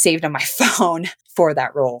saved on my phone for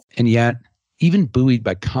that role. And yet, even buoyed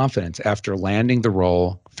by confidence after landing the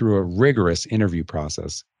role through a rigorous interview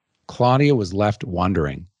process, Claudia was left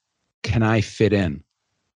wondering, can I fit in?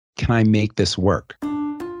 Can I make this work?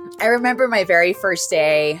 I remember my very first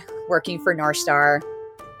day working for North Star,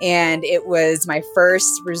 and it was my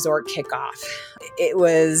first resort kickoff. It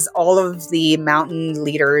was all of the mountain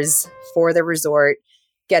leaders for the resort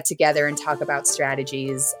get together and talk about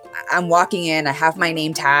strategies. I'm walking in, I have my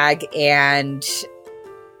name tag, and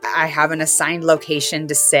I have an assigned location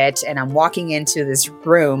to sit, and I'm walking into this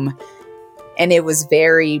room, and it was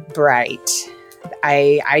very bright.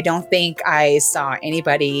 I don't think I saw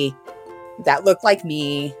anybody that looked like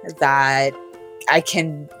me that I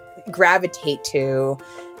can gravitate to,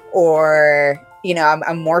 or,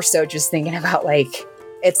 I'm more so just thinking about like,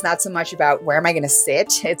 it's not so much about where am I going to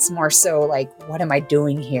sit? It's more so like, what am I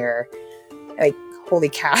doing here? Like, holy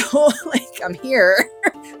cow, like I'm here.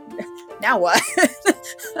 Now what?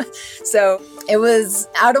 So it was,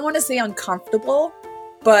 I don't want to say uncomfortable,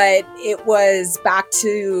 but it was back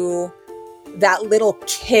to that little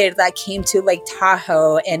kid that came to Lake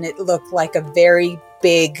Tahoe, and it looked like a very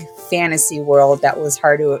big fantasy world that was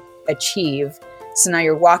hard to achieve. So now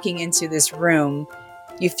you're walking into this room,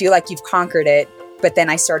 you feel like you've conquered it, but then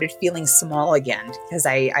I started feeling small again because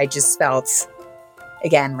I just felt,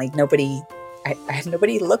 again, like nobody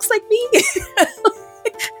looks like me.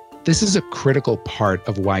 This is a critical part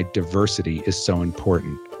of why diversity is so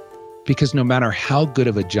important. Because no matter how good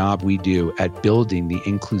of a job we do at building the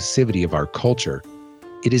inclusivity of our culture,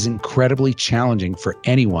 it is incredibly challenging for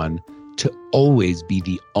anyone to always be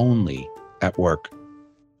the only at work.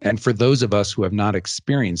 And for those of us who have not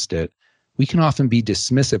experienced it, we can often be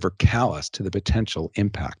dismissive or callous to the potential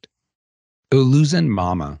impact. Oluzen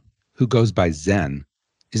Mama, who goes by Zen,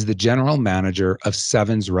 is the general manager of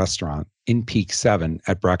Seven's restaurant in Peak 7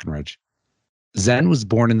 at Breckenridge. Zen was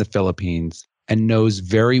born in the Philippines and knows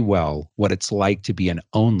very well what it's like to be an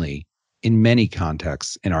only in many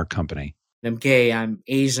contexts in our company. I'm gay, I'm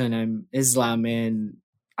Asian, I'm Islam, and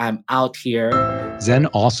I'm out here. Zen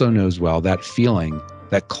also knows well that feeling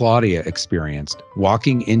that Claudia experienced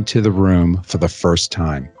walking into the room for the first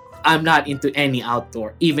time. I'm not into any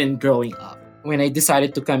outdoor, even growing up. When I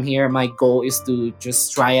decided to come here, my goal is to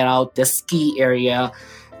just try out the ski area,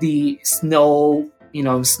 the snow,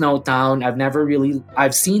 snow town.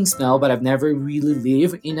 I've seen snow, but I've never really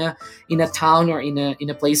lived in a town or in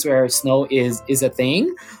a place where snow is a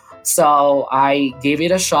thing. So I gave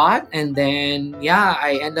it a shot, and then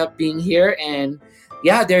I end up being here, and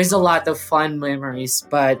there's a lot of fun memories.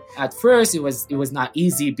 But at first it was not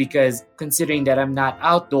easy, because considering that I'm not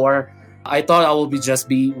outdoor, I thought I would just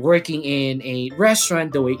be working in a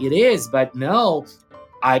restaurant the way it is, but no.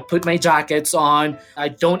 I put my jackets on. I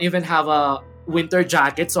don't even have a winter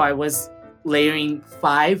jacket, so I was layering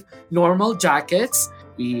 5 normal jackets.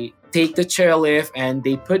 We take the chairlift, and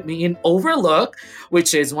they put me in Overlook,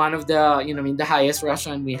 which is one of the the highest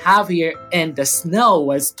restaurant we have here, and the snow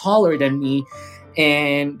was taller than me,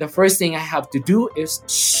 and the first thing I have to do is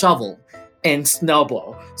shovel and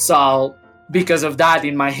snowblow. So because of that,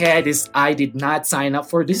 in my head is I did not sign up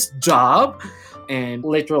for this job. And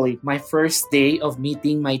literally my first day of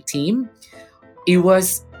meeting my team, it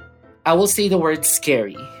was, I will say the word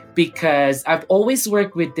scary, because I've always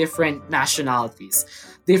worked with different nationalities,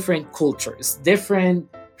 different cultures, different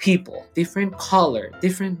people, different color,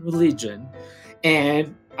 different religion.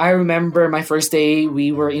 And I remember my first day,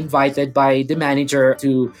 we were invited by the manager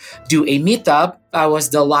to do a meetup. I was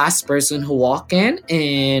the last person who walked in,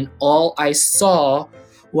 and all I saw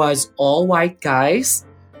was all white guys,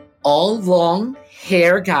 all long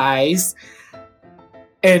hair guys,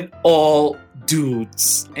 and all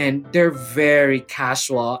dudes. And they're very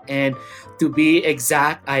casual. And to be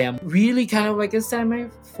exact, I am really kind of like a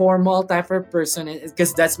semi-formal type of person,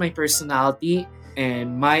 because that's my personality.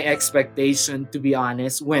 And my expectation, to be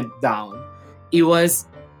honest, went down. It was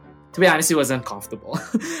uncomfortable.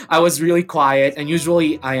 I was really quiet, and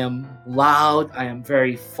usually I am loud. I am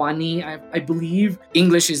very funny. I believe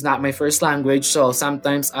English is not my first language, so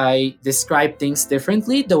sometimes I describe things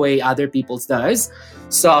differently the way other people does.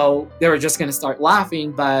 So they were just gonna start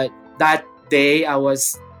laughing, but that day I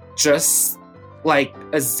was just like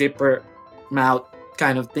a zipper mouth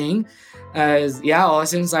kind of thing.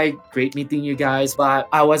 Seems like great meeting you guys, but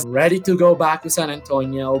I was ready to go back to San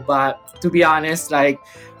Antonio. But to be honest, like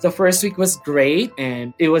the first week was great,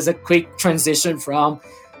 and it was a quick transition from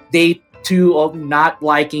day 2 of not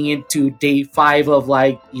liking it to day 5 of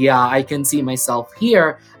I can see myself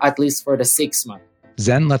here at least for the 6 months.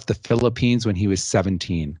 Zen left the Philippines when he was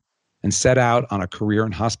 17 and set out on a career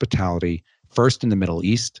in hospitality, first in the Middle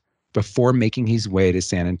East, before making his way to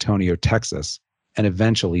San Antonio, Texas, and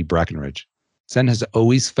eventually Breckenridge. Zen has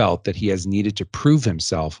always felt that he has needed to prove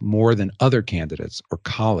himself more than other candidates or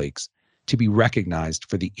colleagues to be recognized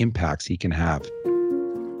for the impacts he can have.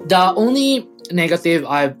 The only negative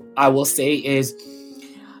I will say is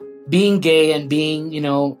being gay and being,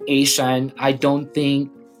 Asian. I don't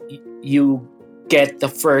think you get the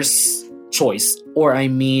first choice, or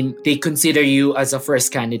they consider you as a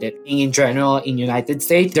first candidate. In general, in United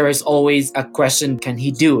States, there is always a question, can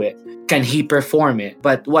he do it? Can he perform it?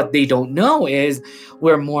 But what they don't know is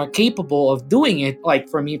we're more capable of doing it. Like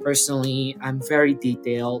for me personally, I'm very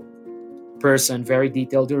detailed person, very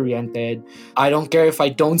detailed oriented. I don't care if I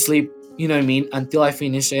don't sleep, until I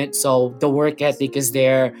finish it. So the work ethic is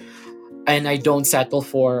there, and I don't settle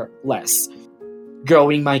for less.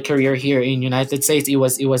 Growing my career here in United States, it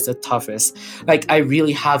was the toughest. I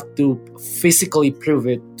really have to physically prove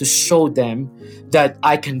it to show them that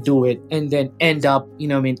I can do it, and then end up,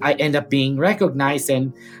 I end up being recognized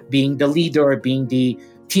and being the leader or being the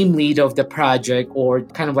team lead of the project, or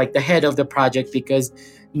kind of like the head of the project, because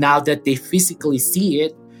now that they physically see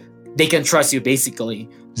it, they can trust you basically.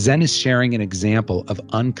 Zen is sharing an example of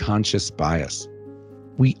unconscious bias.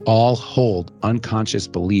 We all hold unconscious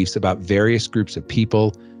beliefs about various groups of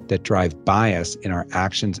people that drive bias in our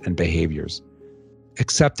actions and behaviors.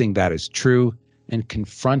 Accepting that is true and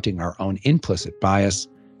confronting our own implicit bias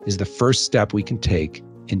is the first step we can take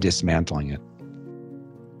in dismantling it.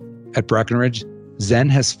 At Breckenridge, Zen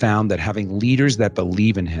has found that having leaders that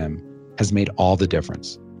believe in him has made all the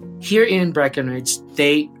difference. Here in Breckenridge,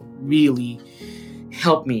 they really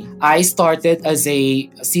helped me. I started as a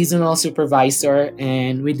seasonal supervisor,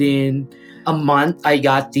 and within a month, I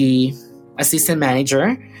got the assistant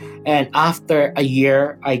manager. And after a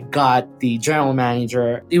year, I got the general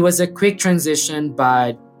manager. It was a quick transition,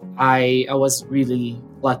 but I was really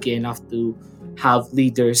lucky enough to have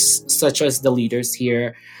leaders such as the leaders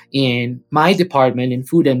here in my department in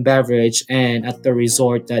food and beverage and at the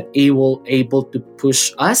resort that able to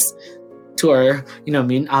push us to our,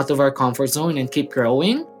 out of our comfort zone and keep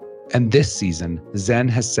growing. And this season, Zen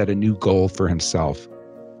has set a new goal for himself: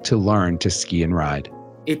 to learn to ski and ride.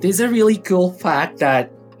 It is a really cool fact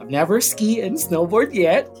that I've never skied and snowboard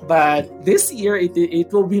yet, but this year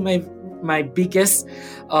it will be my biggest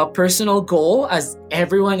personal goal, as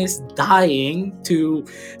everyone is dying to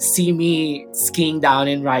see me skiing down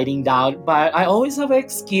and riding down. But I always have an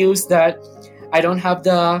excuse that I don't have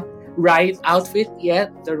the right outfit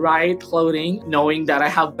yet, the right clothing, knowing that I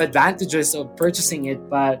have advantages of purchasing it,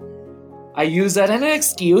 but I use that as an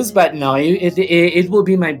excuse. But no, it will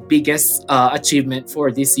be my biggest achievement for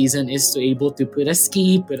this season, is to able to put a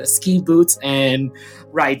ski boots and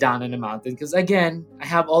ride down on a mountain. Because again, I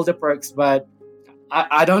have all the perks, but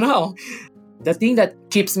I don't know. The thing that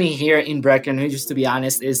keeps me here in Breckenridge, just to be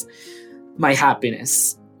honest, is my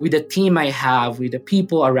happiness. With the team I have, with the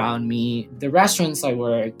people around me, the restaurants I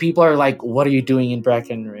work, people are like, "What are you doing in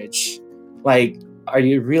Breckenridge? Like, are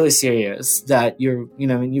you really serious that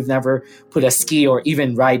you've never put a ski or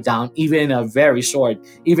even ride down, even a very short,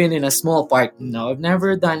 even in a small park?" No, I've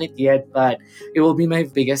never done it yet, but it will be my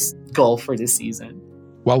biggest goal for this season.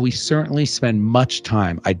 While we certainly spend much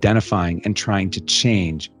time identifying and trying to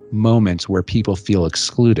change moments where people feel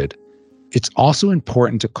excluded, it's also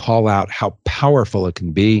important to call out how powerful it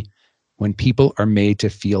can be when people are made to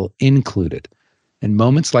feel included. And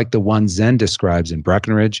moments like the one Zen describes in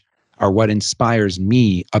Breckenridge are what inspires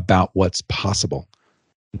me about what's possible.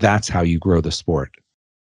 That's how you grow the sport.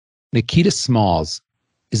 Nikita Smalls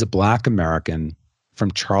is a Black American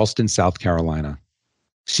from Charleston, South Carolina.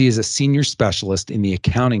 She is a senior specialist in the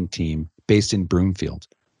accounting team based in Broomfield.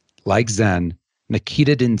 Like Zen,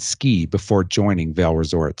 Nikita didn't ski before joining Vail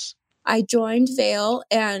Resorts. I joined Vail,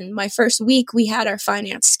 and my first week we had our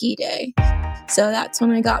finance ski day. So that's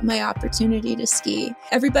when I got my opportunity to ski.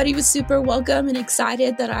 Everybody was super welcome and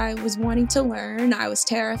excited that I was wanting to learn. I was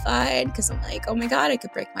terrified because I'm like, oh my God, I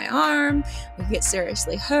could break my arm. I could get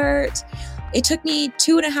seriously hurt. It took me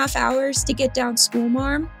 2.5 hours to get down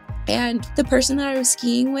Schoolmarm. And the person that I was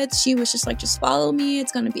skiing with, she was just like, just follow me.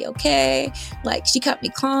 It's going to be okay. Like, she kept me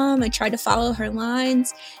calm. I tried to follow her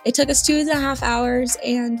lines. It took us 2.5 hours,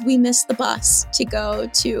 and we missed the bus to go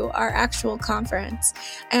to our actual conference.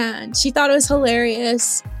 And she thought it was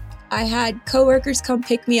hilarious. I had coworkers come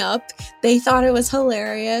pick me up. They thought it was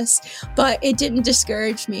hilarious, but it didn't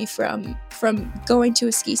discourage me from going to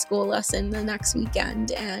a ski school lesson the next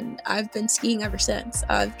weekend. And I've been skiing ever since.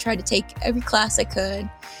 I've tried to take every class I could.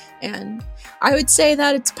 And I would say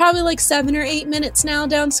that it's probably like 7 or 8 minutes now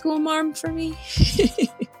down Schoolmarm for me.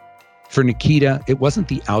 For Nikita, it wasn't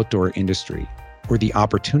the outdoor industry or the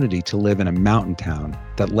opportunity to live in a mountain town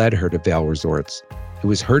that led her to Vail Resorts. It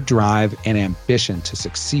was her drive and ambition to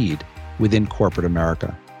succeed within corporate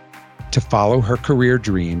America. To follow her career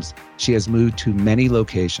dreams, she has moved to many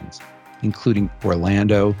locations, including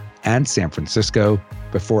Orlando and San Francisco,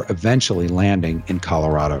 before eventually landing in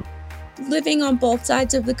Colorado. Living on both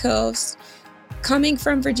sides of the coast, coming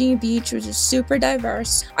from Virginia Beach, which is super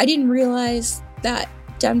diverse, I didn't realize that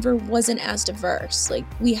Denver wasn't as diverse. Like,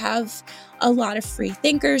 we have a lot of free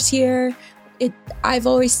thinkers here. I've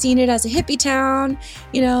always seen it as a hippie town,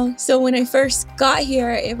 so when I first got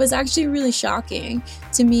here, it was actually really shocking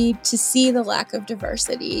to me to see the lack of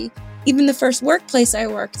diversity. Even the first workplace I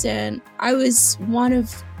worked in, I was one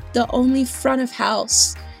of the only front of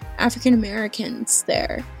house African Americans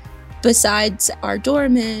there. Besides our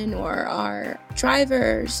doormen or our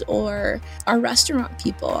drivers or our restaurant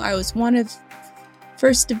people, I was one of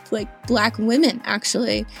first of Black women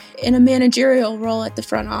actually in a managerial role at the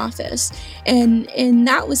front office. And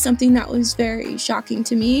that was something that was very shocking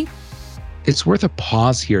to me. It's worth a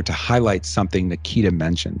pause here to highlight something Nikita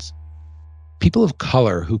mentions. People of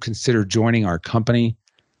color who consider joining our company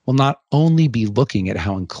will not only be looking at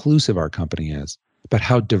how inclusive our company is, but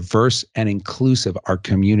how diverse and inclusive our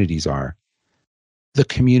communities are, the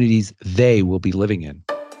communities they will be living in.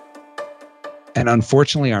 And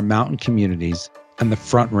unfortunately, our mountain communities and the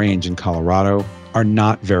Front Range in Colorado are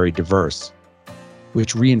not very diverse,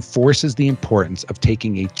 which reinforces the importance of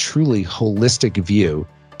taking a truly holistic view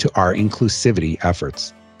to our inclusivity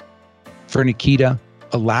efforts. For Nikita,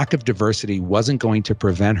 a lack of diversity wasn't going to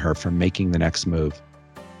prevent her from making the next move.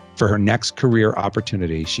 For her next career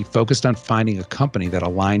opportunity, she focused on finding a company that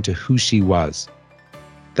aligned to who she was.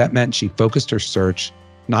 That meant she focused her search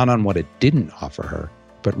not on what it didn't offer her,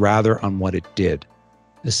 but rather on what it did,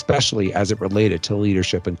 especially as it related to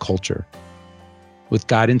leadership and culture. With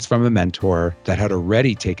guidance from a mentor that had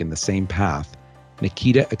already taken the same path,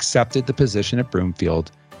 Nikita accepted the position at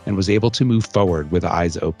Broomfield and was able to move forward with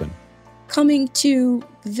eyes open. Coming to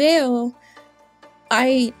Vail,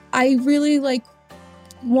 I really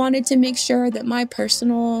wanted to make sure that my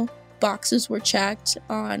personal boxes were checked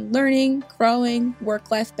on learning, growing,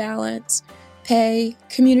 work-life balance, pay,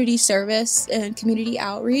 community service, and community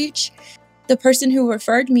outreach. The person who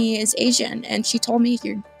referred me is Asian, and she told me,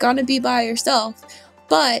 you're gonna be by yourself.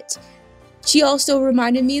 But she also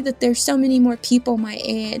reminded me that there's so many more people my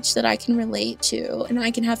age that I can relate to, and I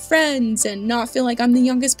can have friends and not feel like I'm the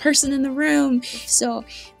youngest person in the room. So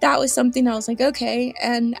that was something I was like, okay.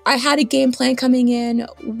 And I had a game plan coming in,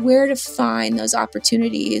 where to find those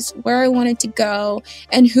opportunities, where I wanted to go,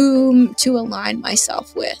 and whom to align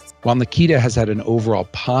myself with. While Nikita has had an overall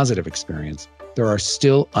positive experience, there are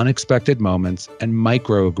still unexpected moments and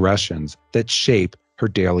microaggressions that shape her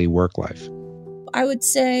daily work life. I would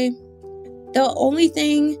say the only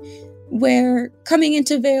thing where coming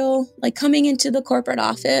into Vail, coming into the corporate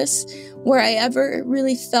office, where I ever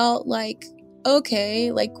really felt like,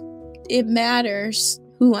 okay, it matters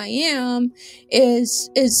who I am, is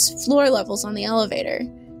floor levels on the elevator.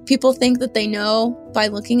 People think that they know by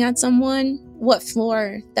looking at someone what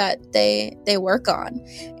floor that they work on.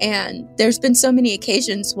 And there's been so many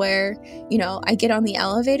occasions where, I get on the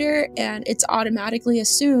elevator and it's automatically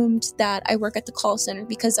assumed that I work at the call center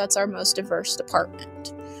because that's our most diverse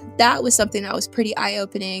department. That was something that was pretty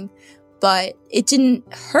eye-opening, but it didn't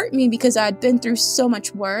hurt me because I'd been through so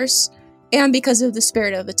much worse, and because of the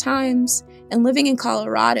spirit of the times. And living in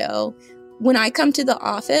Colorado, when I come to the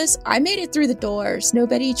office, I made it through the doors.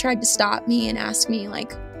 Nobody tried to stop me and ask me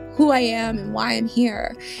who I am and why I'm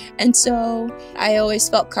here. And so I always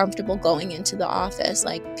felt comfortable going into the office.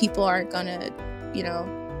 People aren't gonna,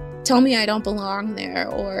 tell me I don't belong there,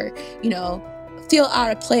 or, feel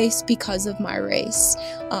out of place because of my race.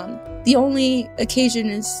 The only occasion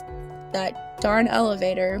is that darn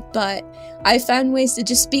elevator, but I found ways to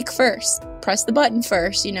just speak first, press the button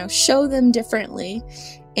first, show them differently.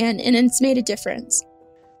 And it's made a difference.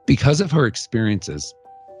 Because of her experiences,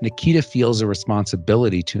 Nikita feels a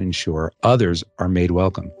responsibility to ensure others are made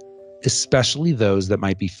welcome, especially those that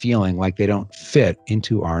might be feeling like they don't fit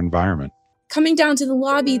into our environment. Coming down to the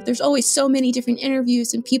lobby, there's always so many different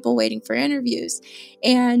interviews and people waiting for interviews.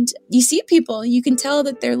 And you see people, you can tell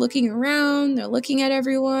that they're looking around, they're looking at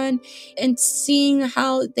everyone and seeing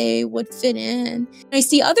how they would fit in. I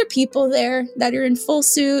see other people there that are in full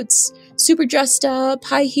suits, super dressed up,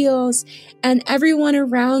 high heels, and everyone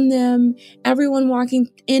around them, everyone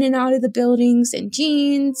walking in and out of the buildings in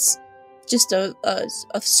jeans, just a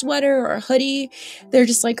sweater or a hoodie. They're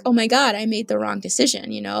just like, oh my God, I made the wrong decision.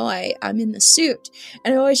 I'm in the suit.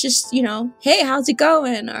 And I always just, hey, how's it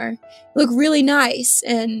going? Or look really nice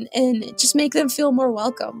and just make them feel more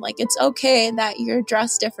welcome. It's okay that you're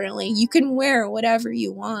dressed differently. You can wear whatever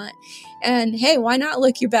you want. And hey, why not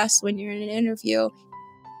look your best when you're in an interview?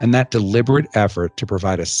 And that deliberate effort to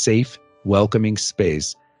provide a safe, welcoming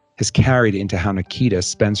space has carried into how Nikita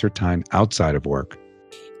spends her time outside of work.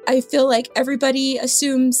 I feel like everybody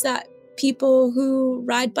assumes that people who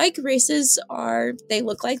ride bike races they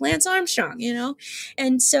look like Lance Armstrong,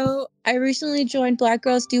 And so I recently joined Black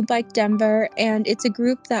Girls Do Bike Denver, and it's a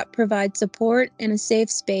group that provides support and a safe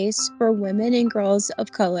space for women and girls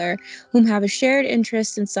of color whom have a shared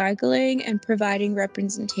interest in cycling and providing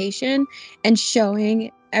representation and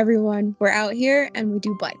showing everyone we're out here and we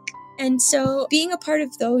do bike. And so being a part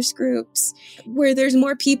of those groups where there's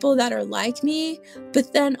more people that are like me,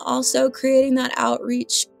 but then also creating that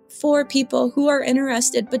outreach for people who are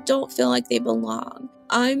interested but don't feel like they belong.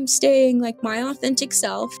 I'm staying my authentic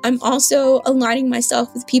self. I'm also aligning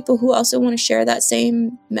myself with people who also want to share that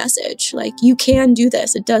same message. You can do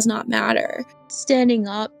this. It does not matter. Standing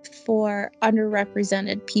up for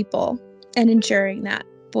underrepresented people and ensuring that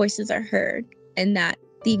voices are heard and that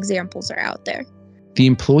the examples are out there. The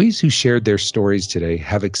employees who shared their stories today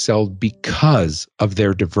have excelled because of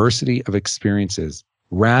their diversity of experiences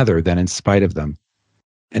rather than in spite of them.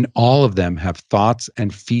 And all of them have thoughts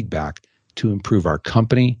and feedback to improve our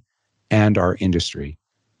company and our industry.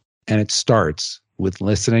 And it starts with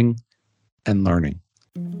listening and learning.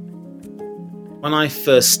 When I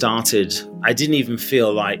first started, I didn't even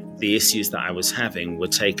feel like the issues that I was having were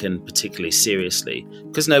taken particularly seriously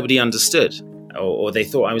because nobody understood. Or they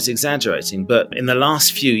thought I was exaggerating. But in the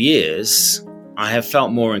last few years, I have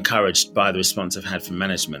felt more encouraged by the response I've had from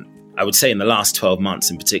management. I would say in the last 12 months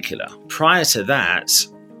in particular. Prior to that,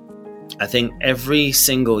 I think every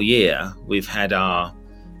single year we've had our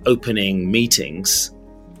opening meetings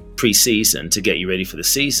pre-season to get you ready for the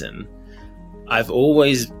season. I've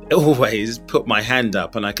always put my hand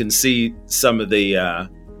up, and I can see some of the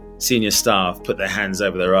senior staff put their hands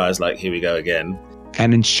over their eyes like, here we go again.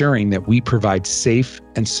 and ensuring that we provide safe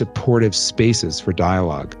and supportive spaces for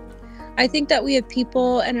dialogue. I think that we have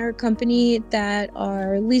people in our company that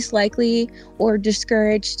are least likely or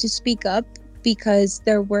discouraged to speak up because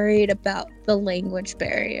they're worried about the language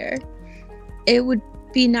barrier. It would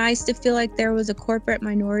be nice to feel like there was a corporate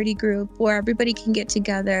minority group where everybody can get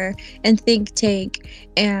together and think tank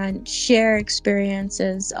and share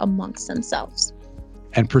experiences amongst themselves.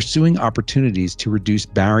 And pursuing opportunities to reduce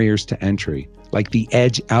barriers to entry, like the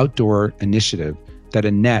Edge Outdoor Initiative that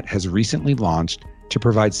Annette has recently launched to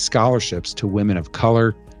provide scholarships to women of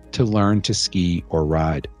color to learn to ski or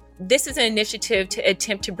ride. This is an initiative to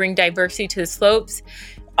attempt to bring diversity to the slopes,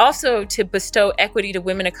 also to bestow equity to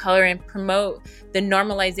women of color and promote the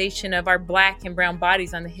normalization of our Black and brown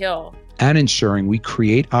bodies on the hill. And ensuring we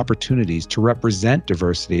create opportunities to represent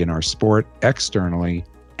diversity in our sport externally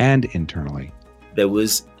and internally. There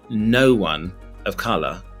was no one of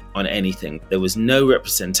color on anything. There was no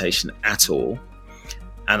representation at all.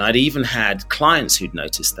 And I'd even had clients who'd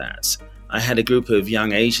noticed that. I had a group of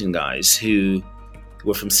young Asian guys who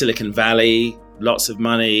were from Silicon Valley, lots of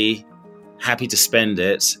money, happy to spend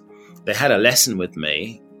it. They had a lesson with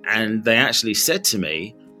me, and they actually said to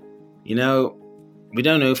me, you know, we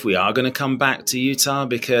don't know if we are going to come back to Utah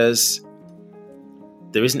because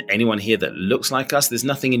there isn't anyone here that looks like us. There's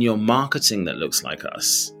nothing in your marketing that looks like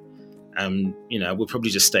us. And, you know, we'll probably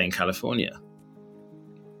just stay in California.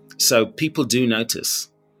 So people do notice.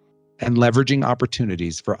 And leveraging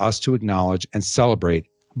opportunities for us to acknowledge and celebrate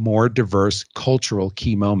more diverse cultural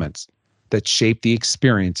key moments that shape the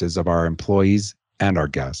experiences of our employees and our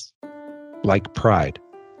guests, like Pride.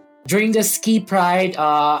 During the Ski Pride,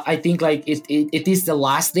 I think like it is the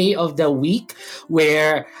last day of the week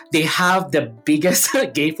where they have the biggest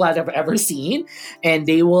gay flag I've ever seen, and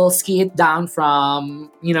they will ski it down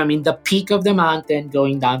from, the peak of the mountain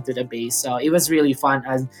going down to the base. So it was really fun,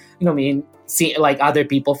 as see like other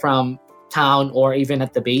people from town or even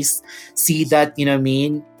at the base see that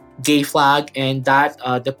gay flag and that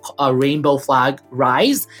the rainbow flag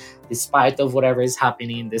rise despite of whatever is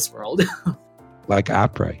happening in this world. Like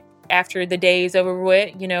Après. After the day is over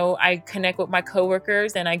with, I connect with my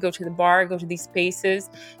coworkers and I go to the bar, go to these spaces.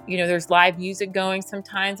 There's live music going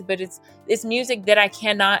sometimes, but it's music that I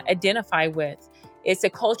cannot identify with. It's a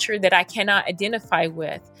culture that I cannot identify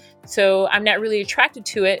with. So I'm not really attracted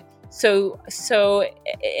to it. So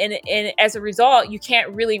and as a result, you can't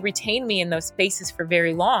really retain me in those spaces for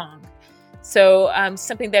very long. So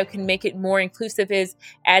something that can make it more inclusive is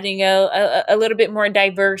adding a little bit more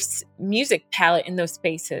diverse music palette in those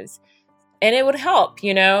spaces. And it would help,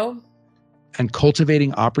 And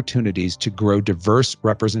cultivating opportunities to grow diverse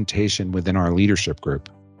representation within our leadership group.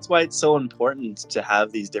 That's why it's so important to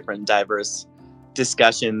have these different diverse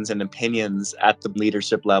discussions and opinions at the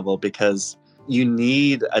leadership level, because you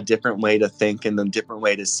need a different way to think and a different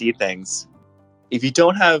way to see things. If you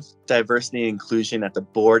don't have diversity and inclusion at the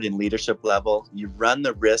board and leadership level, you run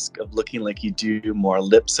the risk of looking like you do more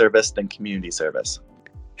lip service than community service.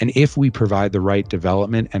 And if we provide the right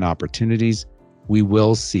development and opportunities, we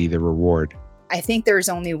will see the reward. I think there's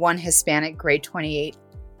only one Hispanic grade 28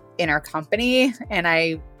 in our company, and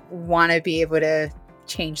I want to be able to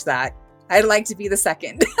change that. I'd like to be the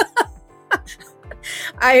second.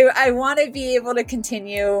 I want to be able to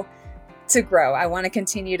continue to grow. I want to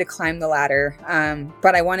continue to climb the ladder,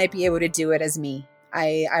 but I want to be able to do it as me.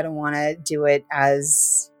 I don't want to do it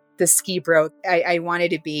as the ski bro. I want it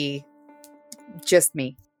to be just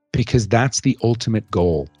me. Because that's the ultimate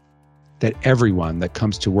goal, that everyone that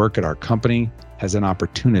comes to work at our company has an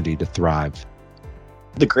opportunity to thrive.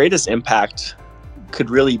 The greatest impact could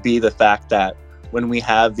really be the fact that when we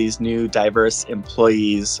have these new diverse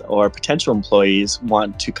employees or potential employees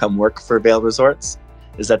want to come work for Vail Resorts,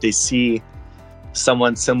 is that they see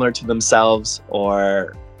someone similar to themselves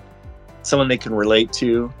or someone they can relate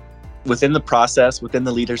to within the process, within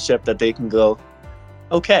the leadership, that they can go,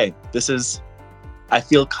 okay, I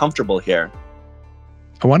feel comfortable here.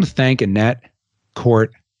 I want to thank Annette,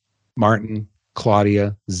 Court, Martin,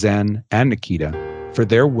 Claudia, Zen, and Nikita for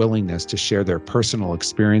their willingness to share their personal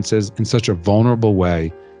experiences in such a vulnerable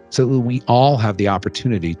way so that we all have the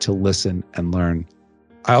opportunity to listen and learn.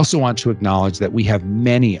 I also want to acknowledge that we have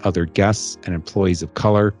many other guests and employees of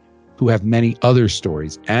color who have many other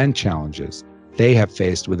stories and challenges they have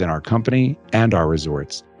faced within our company and our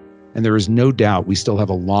resorts. And there is no doubt we still have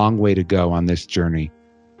a long way to go on this journey.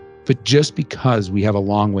 But just because we have a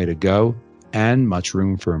long way to go and much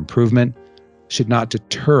room for improvement should not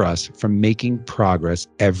deter us from making progress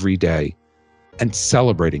every day and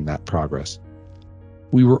celebrating that progress.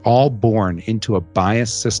 We were all born into a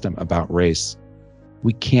biased system about race.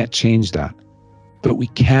 We can't change that. but we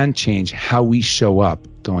can change how we show up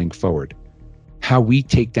going forward, how we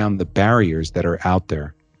take down the barriers that are out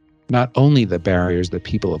there, not only the barriers that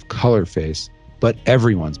people of color face, but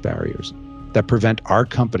everyone's barriers that prevent our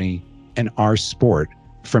company and our sport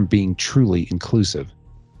from being truly inclusive,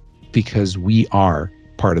 because we are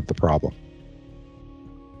part of the problem.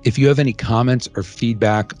 If you have any comments or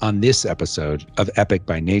feedback on this episode of Epic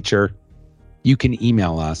by Nature, you can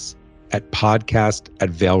email us at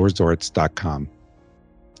podcast@vailresorts.com.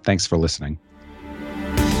 Thanks for listening.